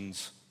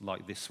expressions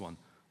like this one,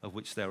 of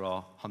which there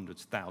are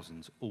hundreds,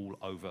 thousands all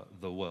over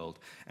the world.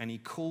 And he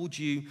called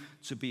you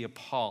to be a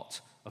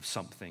part of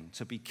something,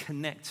 to be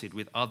connected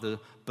with other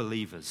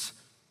believers,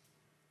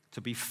 to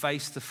be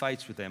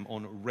face-to-face with them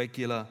on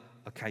regular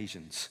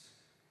occasions.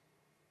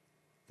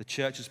 The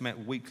church has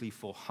met weekly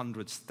for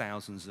hundreds,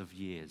 thousands of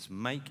years.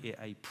 Make it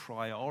a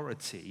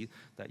priority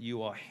that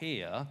you are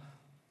here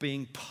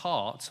being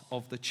part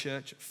of the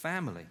church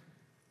family.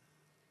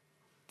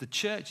 The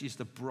church is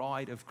the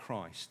bride of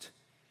Christ.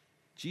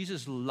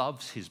 Jesus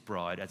loves his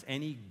bride as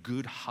any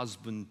good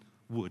husband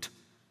would.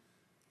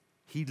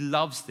 He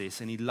loves this,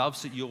 and he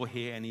loves that you're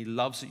here, and he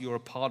loves that you're a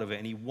part of it,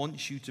 and he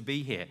wants you to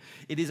be here.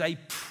 It is a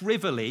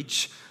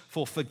privilege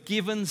for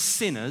forgiven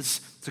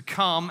sinners to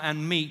come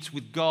and meet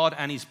with God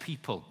and his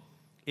people.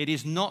 It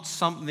is not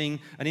something,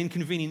 an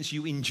inconvenience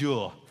you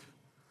endure.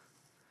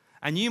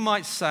 And you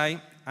might say,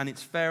 and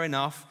it's fair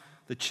enough,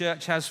 the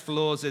church has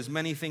flaws, there's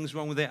many things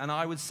wrong with it, and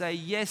I would say,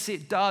 yes,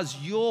 it does.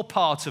 You're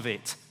part of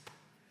it.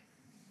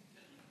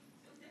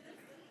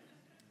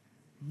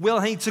 We'll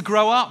need to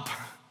grow up.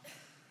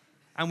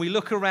 And we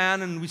look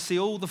around and we see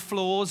all the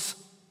flaws,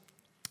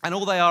 and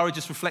all they are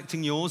just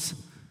reflecting yours,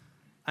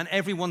 and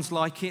everyone's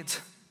like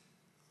it.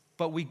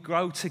 But we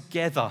grow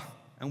together,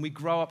 and we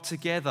grow up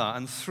together,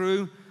 and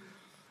through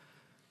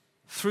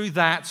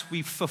that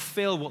we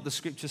fulfill what the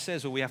scripture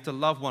says, where we have to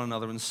love one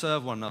another and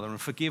serve one another and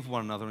forgive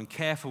one another and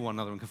care for one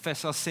another and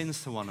confess our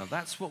sins to one another.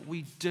 That's what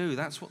we do.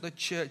 That's what the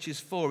church is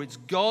for. It's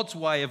God's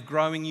way of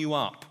growing you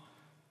up.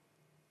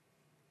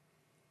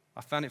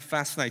 I found it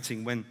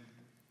fascinating when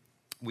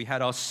we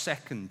had our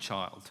second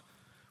child.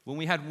 When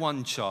we had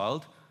one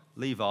child,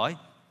 Levi,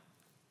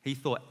 he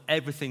thought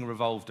everything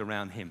revolved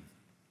around him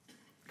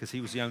because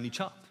he was the only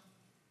child.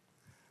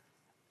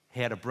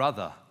 He had a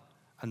brother,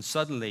 and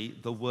suddenly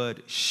the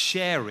word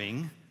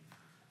sharing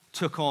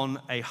took on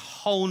a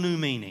whole new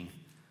meaning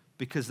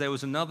because there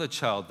was another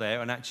child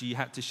there, and actually you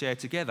had to share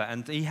together,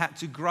 and he had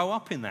to grow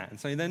up in that. And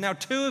so there are now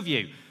two of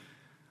you.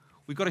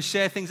 We've got to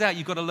share things out.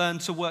 You've got to learn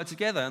to work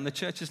together, and the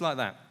church is like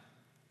that.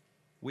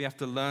 We have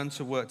to learn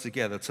to work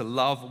together, to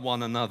love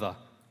one another,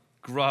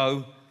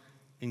 grow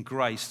in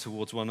grace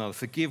towards one another,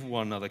 forgive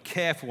one another,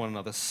 care for one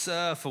another,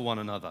 serve for one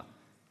another.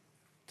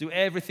 Do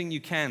everything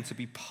you can to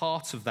be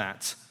part of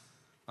that.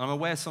 I'm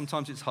aware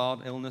sometimes it's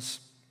hard,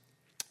 illness.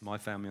 My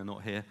family are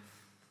not here.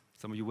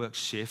 Some of you work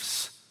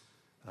shifts.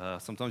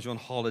 Sometimes you're on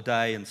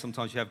holiday, and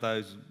sometimes you have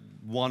those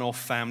one-off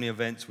family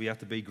events where you have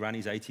to be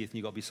Granny's 80th and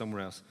you've got to be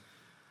somewhere else.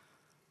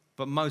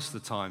 But most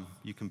of the time,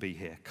 you can be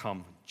here.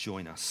 Come,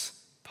 join us.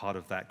 Part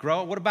of that.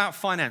 Grow up. What about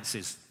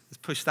finances? Let's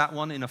push that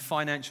one. In a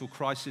financial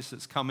crisis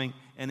that's coming,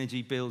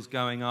 energy bills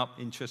going up,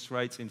 interest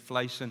rates,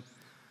 inflation.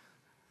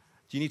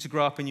 Do you need to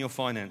grow up in your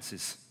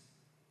finances?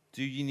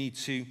 Do you need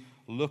to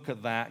look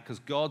at that, because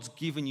God's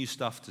given you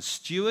stuff to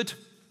steward,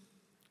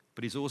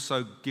 but he's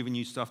also given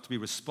you stuff to be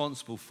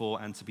responsible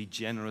for and to be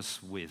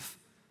generous with.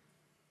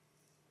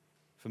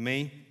 For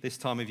me, this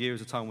time of year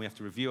is a time we have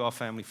to review our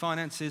family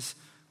finances,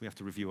 we have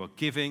to review our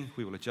giving,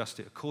 we will adjust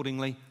it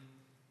accordingly.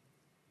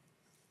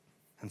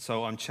 And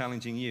so I'm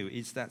challenging you,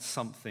 is that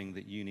something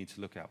that you need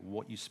to look at,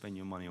 what you spend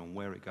your money on,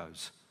 where it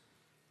goes?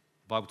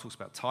 The Bible talks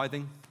about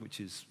tithing, which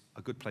is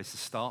a good place to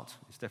start.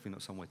 It's definitely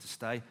not somewhere to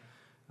stay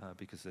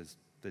because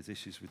there's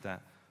issues with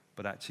that.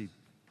 But actually,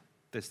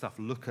 there's stuff,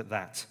 look at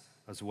that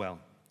as well.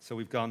 So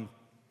we've gone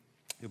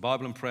your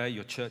Bible and prayer,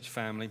 your church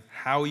family.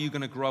 How are you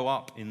going to grow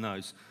up in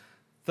those?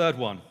 Third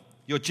one,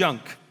 your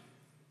junk.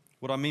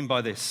 What I mean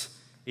by this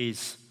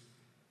is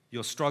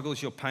your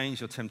struggles, your pains,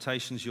 your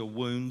temptations, your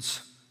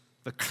wounds,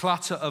 the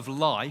clutter of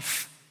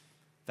life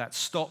that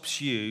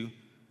stops you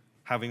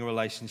having a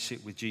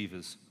relationship with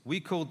Jesus. We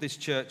called this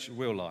church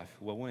Real Life.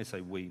 Well, when I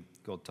say we,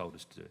 God told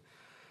us to do it.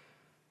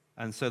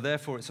 And so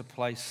therefore it's a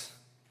place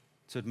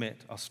to admit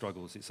our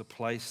struggles. It's a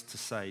place to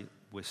say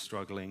we're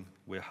struggling,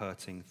 we're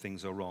hurting,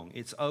 things are wrong.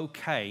 It's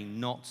okay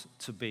not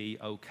to be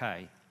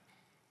okay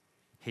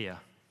here.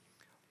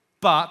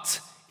 But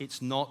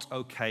it's not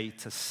okay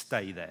to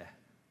stay there.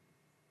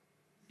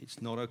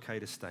 It's not okay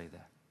to stay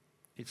there.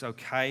 It's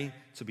okay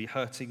to be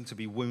hurting, to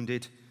be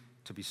wounded,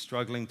 to be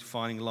struggling, to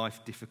finding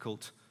life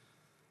difficult,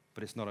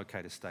 but it's not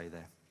okay to stay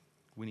there.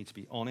 We need to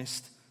be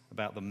honest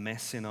about the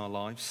mess in our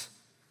lives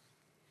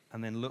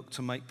and then look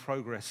to make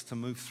progress, to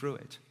move through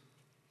it,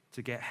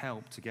 to get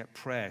help, to get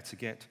prayer, to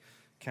get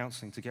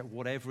counseling, to get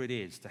whatever it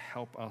is to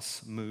help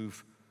us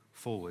move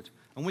forward.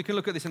 And we can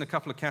look at this in a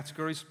couple of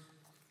categories.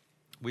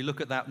 We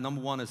look at that,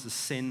 number one, as the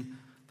sin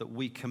that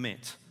we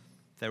commit.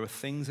 There are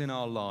things in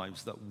our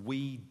lives that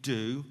we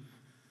do,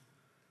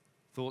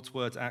 thoughts,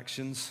 words,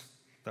 actions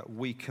that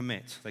we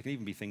commit. They can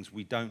even be things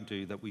we don't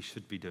do that we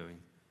should be doing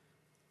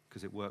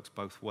because it works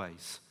both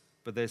ways.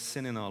 But there's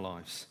sin in our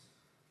lives.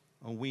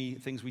 And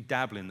things we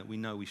dabble in that we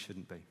know we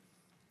shouldn't be.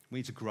 We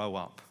need to grow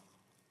up.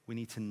 We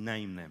need to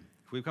name them.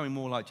 If we're becoming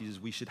more like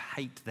Jesus, we should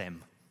hate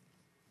them.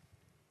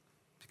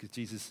 Because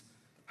Jesus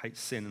hates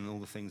sin and all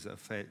the things that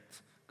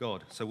affect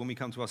God. So when we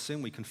come to our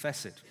sin, we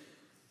confess it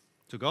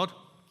to God,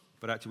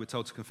 but actually we're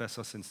told to confess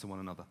our sins to one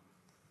another.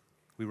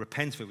 We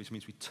repent of it, which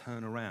means we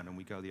turn around and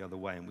we go the other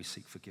way and we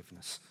seek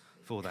forgiveness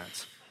for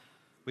that.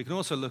 We can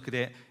also look at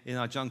it in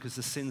our junk as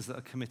the sins that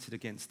are committed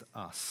against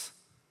us,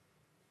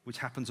 which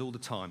happens all the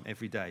time,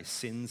 every day.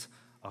 Sins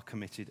are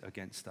committed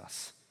against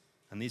us.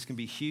 And these can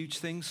be huge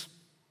things.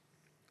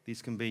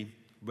 These can be,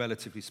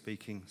 relatively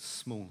speaking,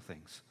 small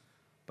things.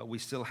 But we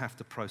still have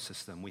to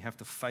process them. We have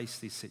to face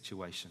these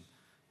situations.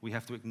 We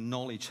have to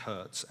acknowledge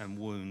hurts and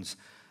wounds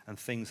and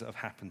things that have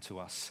happened to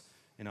us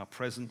in our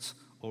present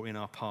or in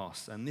our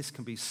past. And this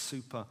can be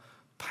super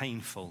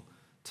painful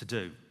to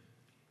do.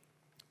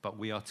 But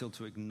we are still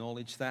to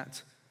acknowledge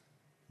that,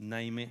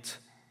 name it,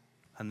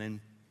 and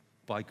then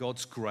by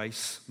God's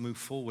grace, move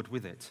forward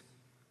with it.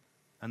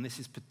 And this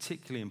is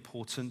particularly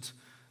important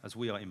as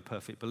we are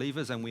imperfect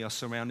believers and we are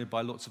surrounded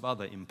by lots of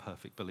other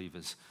imperfect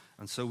believers.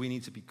 And so we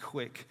need to be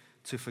quick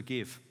to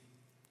forgive,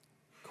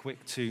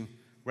 quick to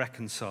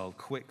reconcile,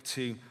 quick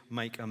to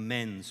make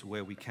amends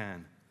where we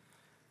can.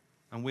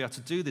 And we are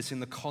to do this in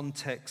the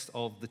context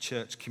of the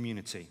church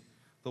community.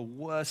 The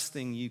worst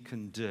thing you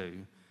can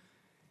do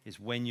is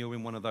when you're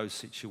in one of those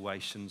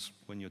situations,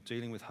 when you're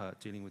dealing with hurt,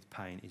 dealing with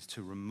pain, is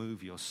to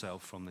remove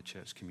yourself from the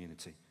church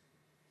community.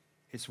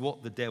 It's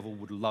what the devil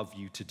would love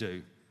you to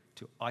do,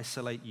 to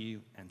isolate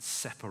you and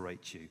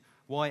separate you.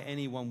 Why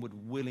anyone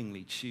would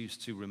willingly choose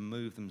to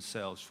remove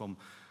themselves from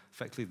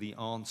effectively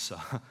the answer,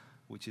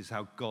 which is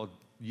how God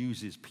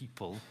uses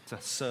people to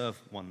serve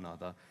one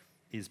another,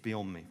 is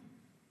beyond me.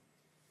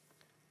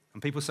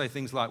 And people say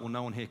things like, well,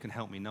 no one here can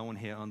help me, no one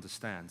here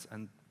understands.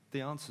 And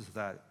the answer to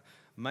that,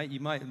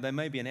 there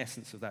may be an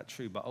essence of that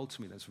true, but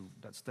ultimately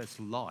that's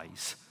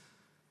lies.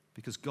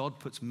 Because God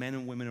puts men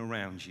and women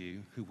around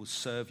you who will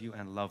serve you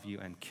and love you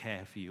and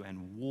care for you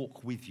and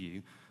walk with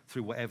you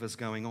through whatever's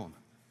going on.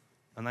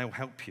 And they will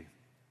help you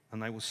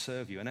and they will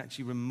serve you. And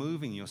actually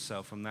removing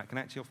yourself from that can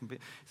actually often be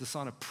it's a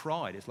sign of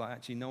pride. It's like,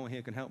 actually, no one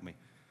here can help me.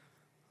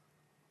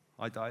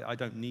 I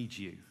don't need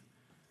you.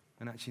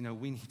 And actually, no,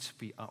 we need to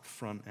be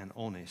upfront and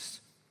honest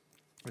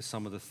with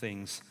some of the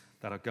things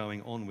that are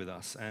going on with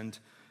us. And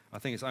I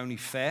think it's only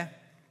fair,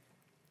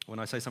 when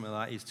I say something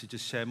like that, is to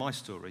just share my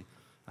story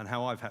and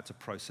how I've had to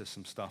process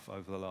some stuff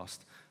over the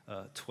last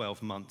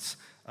 12 months.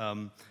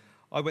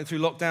 I went through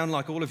lockdown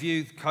like all of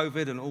you,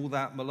 COVID and all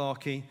that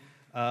malarkey,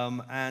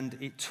 and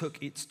it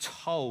took its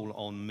toll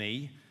on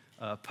me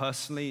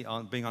personally,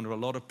 being under a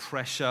lot of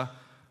pressure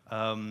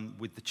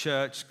with the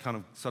church, kind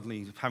of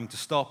suddenly having to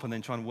stop and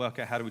then trying to work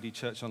out how do we do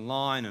church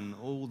online and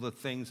all the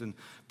things and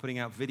putting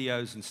out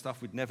videos and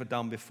stuff we'd never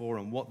done before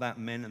and what that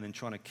meant and then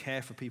trying to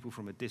care for people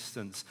from a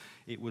distance.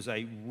 It was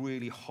a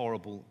really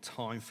horrible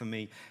time for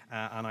me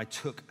and I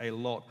took a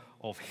lot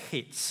of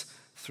hits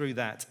through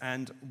that.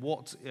 And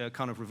what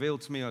kind of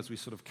revealed to me as we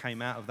sort of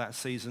came out of that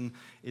season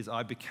is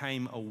I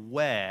became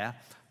aware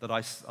that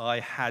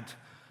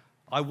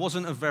I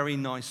wasn't a very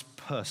nice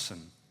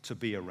person to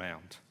be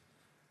around.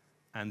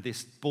 And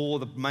this bore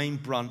the main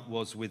brunt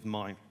was with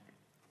my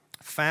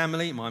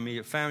family, my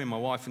immediate family, my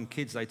wife and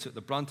kids. They took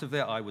the brunt of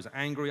it. I was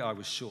angry, I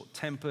was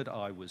short-tempered,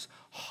 I was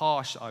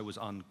harsh, I was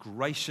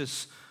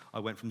ungracious. I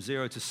went from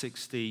 0 to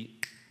 60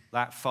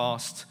 that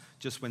fast.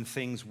 Just when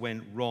things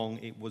went wrong,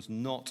 it was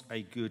not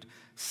a good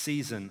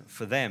season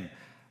for them.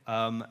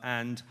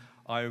 And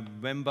I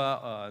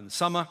remember in the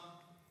summer,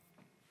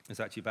 it was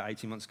actually about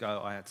 18 months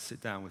ago, I had to sit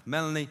down with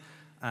Melanie,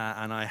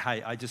 and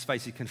I just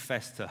basically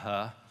confessed to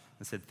her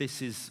and said,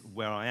 this is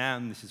where I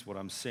am, this is what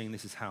I'm seeing,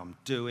 this is how I'm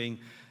doing.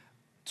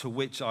 To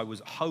which I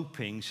was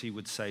hoping she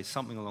would say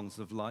something along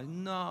the lines,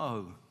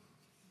 no,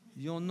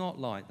 you're not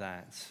like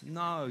that.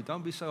 No,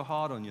 don't be so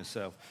hard on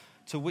yourself.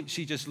 To which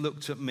she just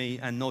looked at me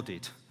and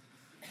nodded.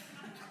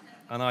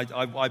 And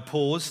I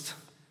paused.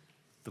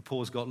 The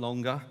pause got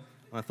longer.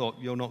 And I thought,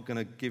 you're not going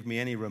to give me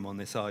any room on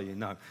this, are you?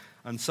 No.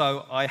 And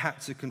so I had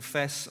to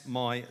confess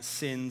my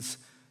sins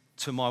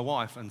to my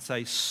wife and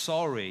say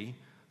sorry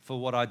for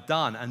what I'd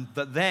done.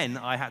 But then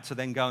I had to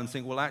then go and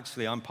think, well,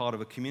 actually, I'm part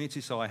of a community,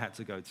 so I had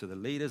to go to the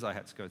leaders, I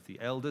had to go to the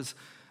elders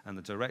and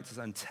the directors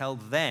and tell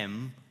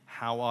them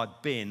how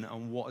I'd been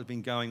and what had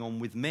been going on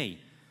with me.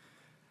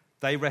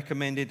 They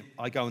recommended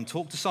I go and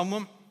talk to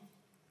someone,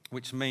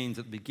 which means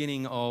at the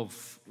beginning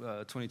of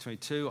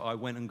 2022, I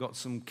went and got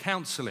some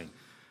counseling,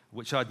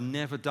 which I'd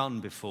never done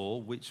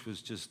before, which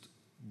was just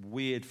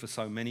weird for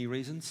so many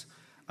reasons.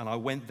 And I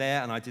went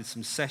there and I did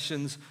some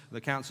sessions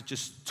with the counselor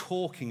just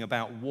talking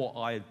about what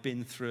I had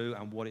been through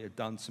and what it had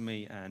done to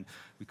me. And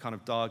we kind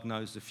of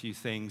diagnosed a few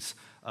things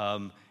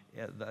that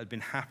had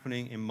been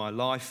happening in my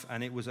life.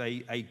 And it was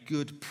a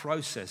good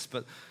process.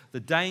 But the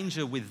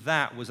danger with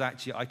that was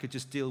actually I could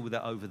just deal with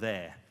it over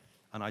there.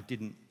 And I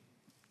didn't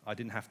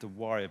have to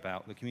worry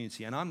about the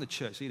community. And I'm the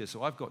church leader,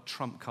 so I've got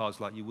trump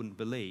cards like you wouldn't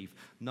believe.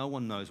 No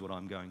one knows what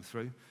I'm going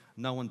through.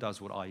 No one does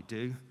what I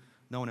do.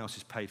 No one else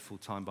is paid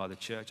full-time by the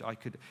church. I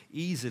could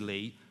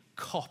easily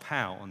cop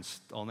out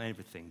on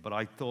everything, but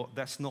I thought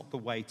that's not the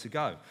way to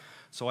go.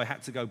 So I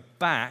had to go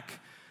back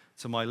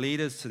to my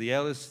leaders, to the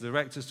elders, to the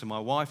directors, to my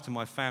wife, to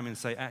my family, and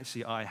say,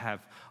 actually, I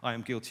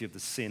am guilty of the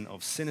sin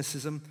of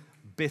cynicism,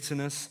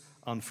 bitterness,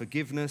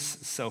 unforgiveness,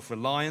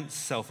 self-reliance,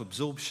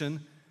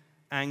 self-absorption,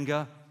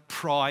 anger,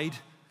 pride,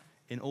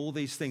 in all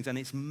these things. And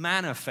it's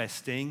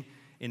manifesting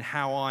in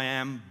how I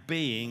am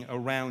being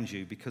around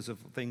you because of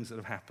things that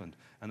have happened.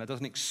 And that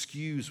doesn't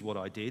excuse what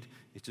I did.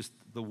 It's just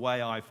the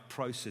way I've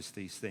processed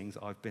these things,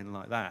 I've been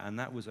like that. And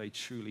that was a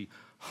truly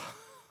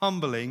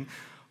humbling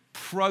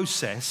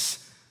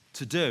process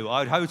to do.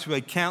 I'd go to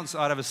a council,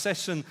 I'd have a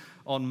session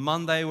on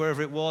Monday,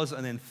 wherever it was,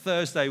 and then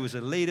Thursday was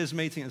a leaders'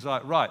 meeting. It was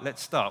like, right,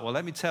 let's start. Well,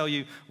 let me tell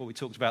you what we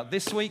talked about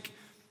this week.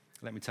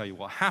 Let me tell you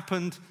what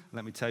happened.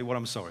 Let me tell you what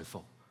I'm sorry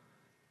for.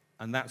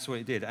 And that's what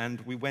it did. And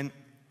we went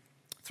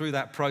through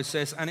that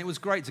process, and it was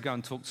great to go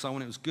and talk to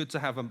someone. It was good to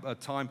have a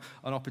time,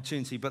 an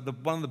opportunity, but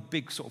one of the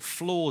big sort of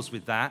flaws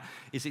with that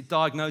is it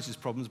diagnoses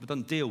problems but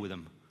doesn't deal with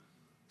them.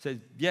 It says,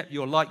 yep,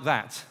 you're like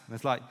that. And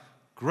it's like,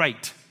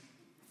 great,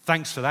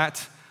 thanks for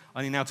that.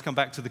 I need now to come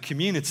back to the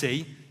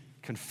community,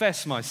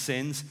 confess my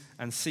sins,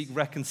 and seek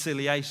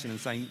reconciliation and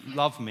saying,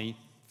 love me,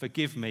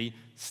 forgive me,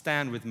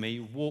 stand with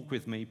me, walk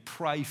with me,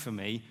 pray for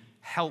me,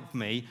 help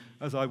me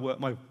as I work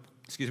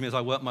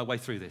my way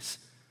through this.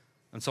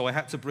 And so I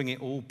had to bring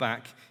it all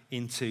back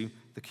into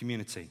the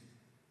community.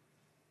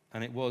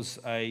 And it was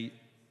a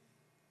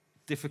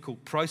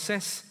difficult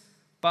process,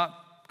 but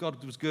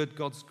God was good,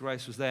 God's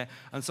grace was there.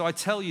 And so I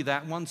tell you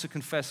that, one, to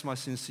confess my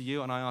sins to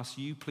you, and I ask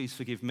you, please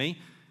forgive me.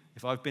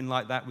 If I've been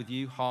like that with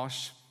you,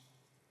 harsh,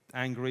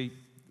 angry,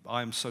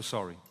 I am so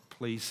sorry.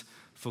 Please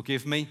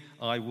forgive me.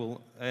 I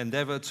will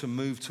endeavor to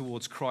move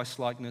towards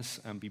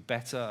Christ-likeness and be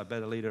better, a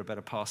better leader, a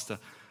better pastor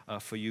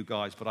for you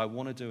guys. But I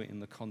want to do it in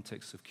the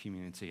context of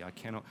community. I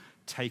cannot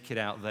take it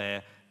out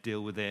there,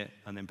 deal with it,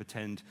 and then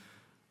pretend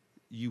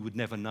you would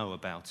never know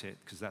about it,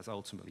 because that's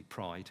ultimately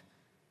pride.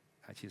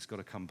 Actually, it's got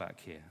to come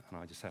back here. And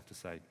I just have to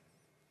say,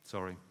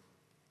 sorry,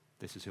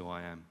 this is who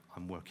I am.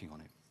 I'm working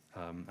on it.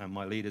 And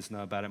my leaders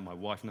know about it. My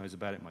wife knows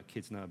about it. My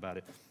kids know about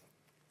it.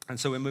 And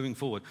so we're moving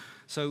forward.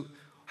 So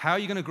how are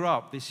you going to grow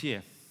up this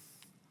year?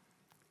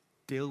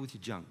 Deal with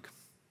your junk,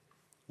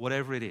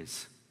 whatever it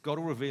is. God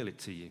will reveal it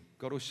to you.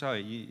 God will show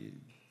you.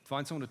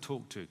 Find someone to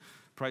talk to,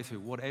 pray through,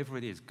 whatever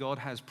it is. God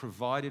has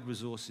provided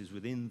resources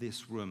within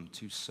this room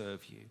to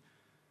serve you.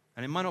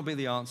 And it might not be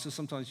the answer.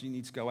 Sometimes you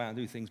need to go out and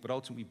do things, but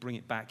ultimately bring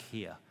it back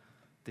here.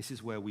 This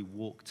is where we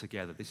walk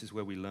together. This is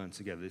where we learn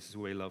together. This is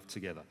where we love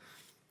together.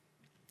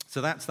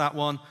 So that's that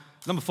one.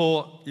 Number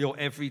 4, your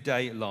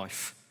everyday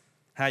life.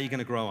 How are you going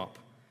to grow up?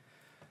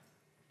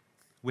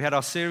 We had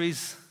our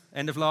series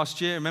end of last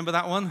year. Remember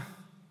that one?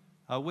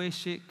 I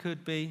wish it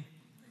could be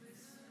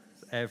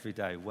every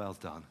day. Well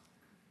done.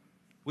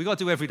 We've got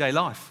to do everyday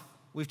life.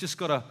 We've just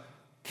got to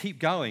keep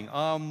going.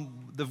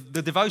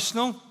 The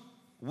devotional,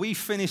 we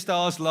finished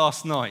ours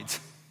last night.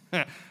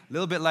 A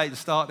little bit late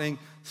starting,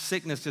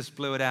 Sickness just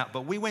blew it out.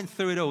 But we went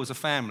through it all as a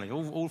family.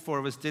 All four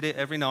of us did it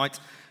every night.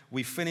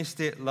 We finished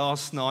it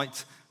last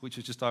night, which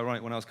was just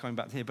ironic when I was coming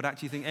back here. But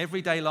actually, I think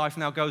everyday life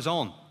now goes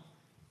on.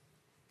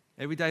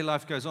 Everyday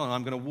life goes on.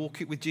 I'm going to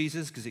walk it with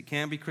Jesus because it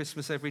can be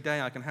Christmas every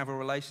day. I can have a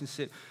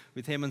relationship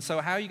with him. And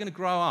so how are you going to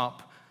grow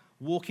up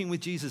walking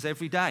with Jesus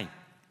every day?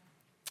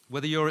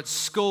 Whether you're at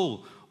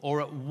school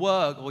or at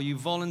work, or you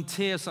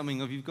volunteer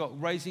something, or you've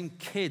got raising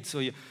kids,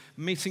 or you're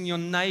meeting your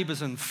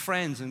neighbors and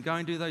friends and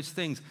going to do those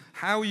things,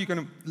 how are you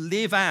going to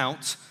live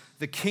out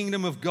the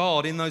kingdom of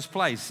God in those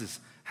places?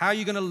 How are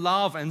you going to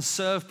love and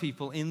serve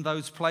people in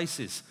those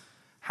places?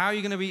 How are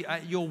you going to be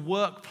at your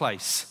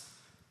workplace?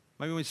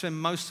 Maybe we spend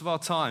most of our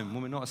time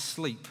when we're not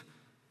asleep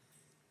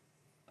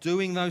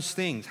doing those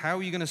things. How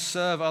are you going to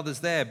serve others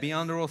there? Be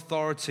under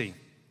authority.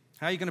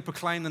 How are you going to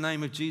proclaim the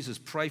name of Jesus?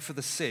 Pray for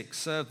the sick,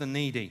 serve the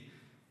needy,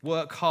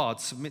 work hard,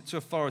 submit to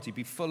authority,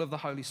 be full of the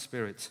Holy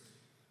Spirit.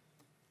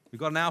 We've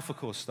got an Alpha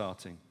course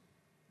starting.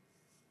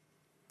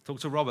 Talk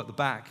to Rob at the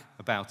back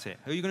about it.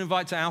 Who are you going to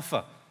invite to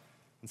Alpha?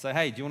 And say,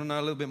 hey, do you want to know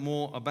a little bit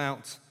more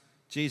about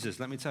Jesus?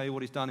 Let me tell you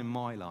what he's done in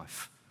my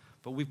life.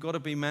 But we've got to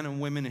be men and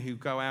women who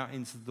go out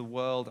into the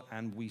world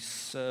and we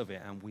serve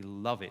it and we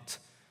love it,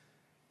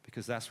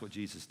 because that's what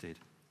Jesus did.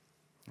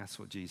 That's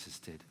what Jesus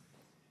did.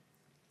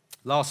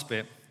 Last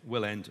bit,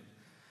 we'll end.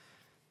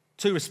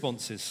 Two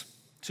responses.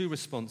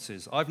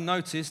 I've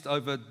noticed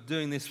over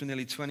doing this for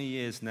nearly 20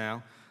 years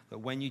now that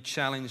when you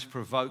challenge,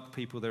 provoke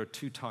people, there are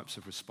two types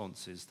of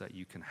responses that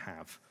you can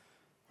have.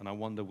 And I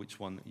wonder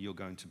which one you're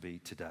going to be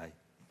today.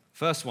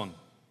 First one,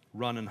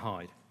 run and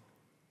hide.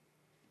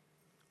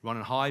 Run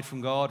and hide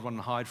from God, run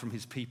and hide from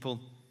his people.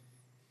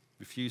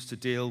 Refuse to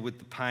deal with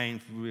the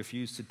pain,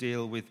 refuse to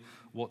deal with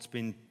what's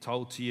been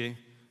told to you.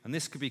 And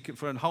this could be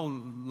for a whole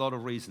lot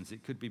of reasons.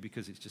 It could be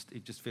because it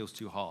just feels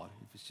too hard.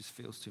 It just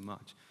feels too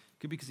much. It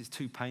could be because it's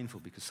too painful,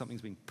 because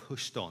something's being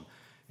pushed on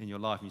in your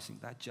life and you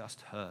think, that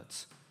just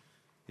hurts.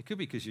 It could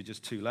be because you're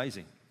just too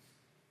lazy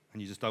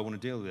and you just don't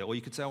want to deal with it. Or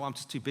you could say, oh, I'm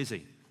just too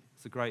busy.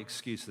 It's a great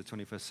excuse for the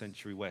 21st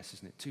century West,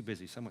 isn't it? Too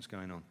busy, so much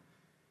going on.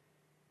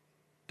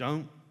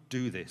 Don't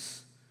do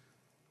this.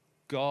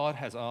 God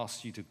has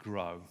asked you to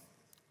grow.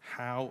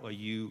 How are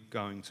you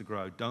going to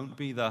grow? Don't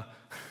be the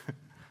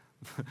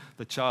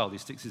the child who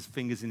sticks his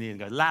fingers in the ear and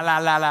goes, la, la,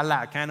 la, la,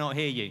 la, cannot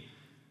hear you.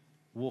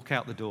 Walk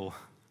out the door.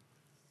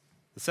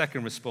 The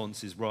second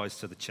response is rise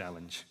to the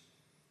challenge.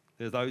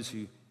 There are those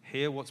who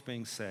hear what's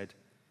being said,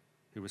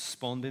 who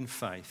respond in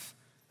faith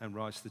and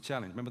rise to the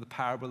challenge. Remember the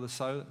parable of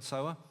the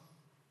sower?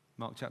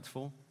 Mark chapter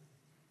 4.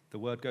 The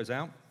word goes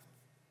out.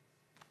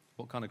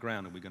 What kind of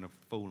ground are we going to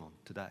fall on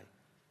today?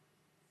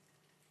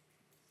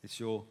 It's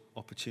your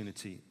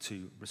opportunity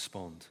to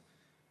respond.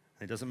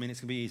 And it doesn't mean it's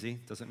going to be easy.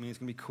 It doesn't mean it's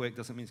going to be quick. It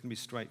doesn't mean it's going to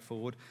be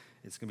straightforward.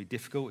 It's going to be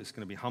difficult. It's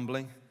going to be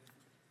humbling.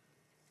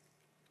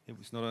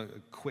 It's not a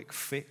quick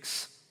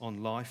fix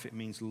on life. It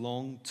means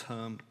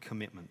long-term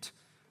commitment.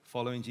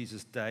 Following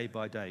Jesus day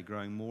by day,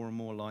 growing more and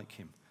more like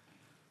him.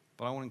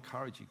 But I want to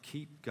encourage you,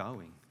 keep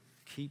going.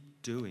 Keep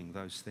doing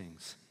those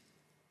things.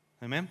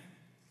 Amen?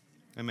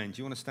 Amen. Do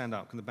you want to stand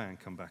up? Can the band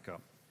come back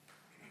up?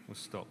 We'll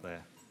stop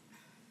there.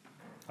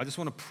 I just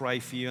want to pray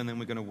for you and then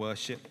we're going to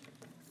worship.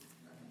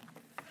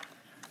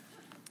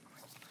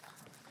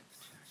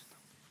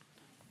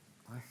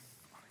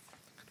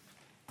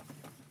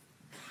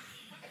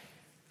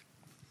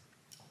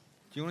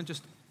 Do you want to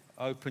just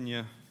open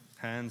your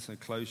hands and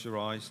close your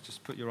eyes?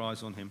 Just put your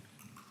eyes on him.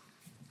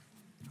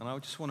 And I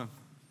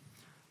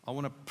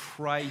want to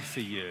pray for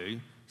you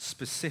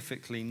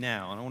specifically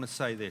now. And I want to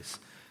say this.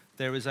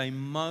 There is a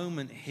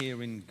moment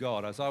here in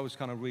God. As I was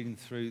kind of reading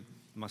through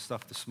my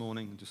stuff this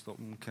morning and just thought,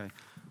 okay,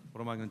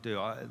 what am I going to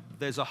do?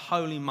 There's a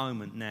holy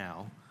moment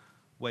now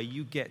where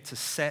you get to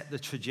set the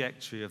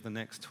trajectory of the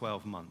next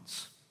 12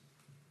 months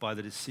by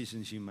the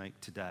decisions you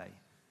make today.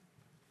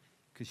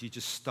 Because you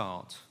just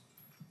start.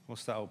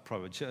 What's that old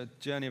proverb? A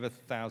journey of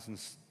 1,000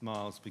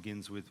 miles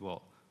begins with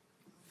what?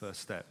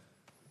 First step.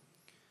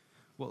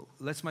 Well,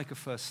 let's make a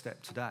first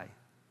step today.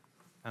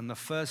 And the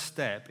first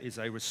step is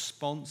a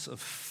response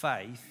of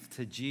faith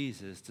to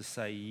Jesus to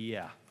say,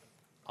 yeah,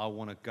 I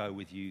want to go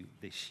with you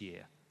this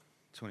year,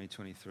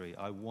 2023.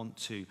 I want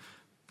to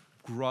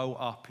grow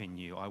up in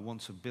you. I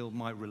want to build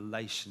my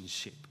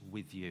relationship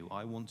with you.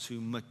 I want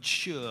to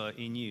mature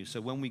in you.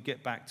 So when we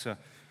get back to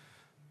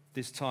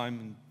this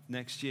time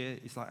next year,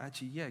 it's like,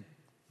 actually, yeah,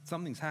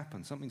 something's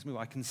happened, something's moved.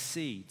 I can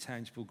see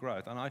tangible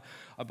growth. And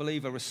I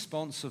believe a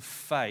response of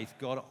faith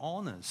God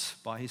honors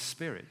by his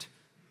Spirit.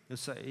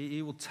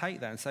 He will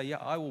take that and say, yeah,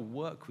 I will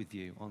work with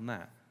you on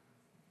that.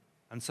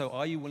 And so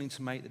are you willing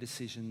to make the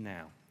decision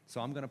now? So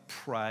I'm going to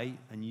pray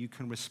and you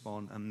can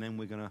respond and then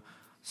we're going to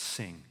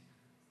sing.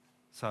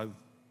 So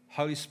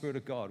Holy Spirit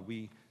of God,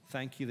 we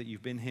thank you that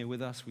you've been here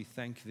with us. We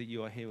thank you that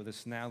you are here with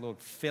us now. Lord,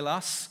 fill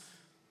us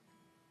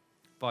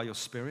by your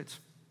Spirit.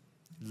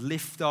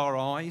 Lift our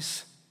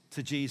eyes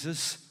to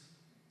Jesus.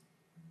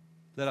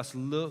 Let us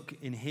look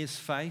in his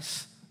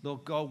face.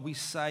 Lord God, we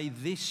say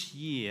this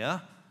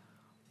year,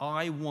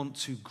 I want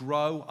to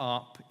grow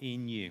up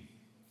in you.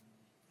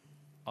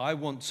 I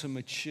want to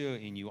mature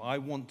in you. I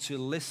want to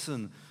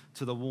listen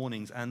to the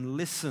warnings and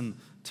listen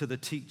to the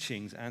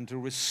teachings and to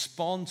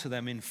respond to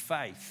them in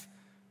faith.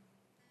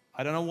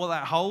 I don't know what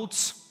that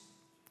holds.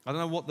 I don't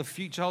know what the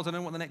future holds. I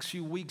don't know what the next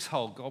few weeks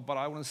hold, God, but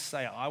I want to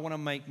say, I want to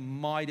make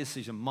my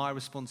decision, my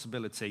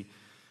responsibility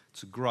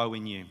to grow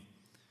in you.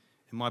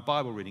 In my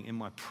Bible reading, in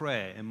my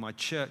prayer, in my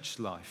church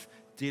life,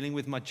 dealing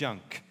with my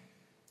junk,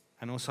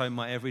 and also in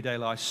my everyday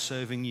life,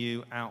 serving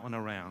you out and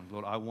around.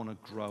 Lord, I want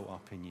to grow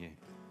up in you.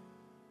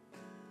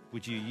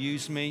 Would you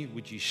use me?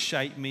 Would you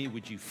shape me?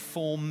 Would you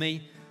form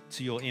me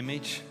to your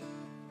image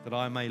that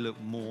I may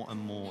look more and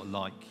more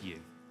like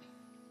you?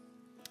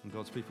 And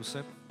God's people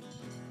said,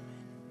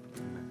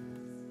 amen.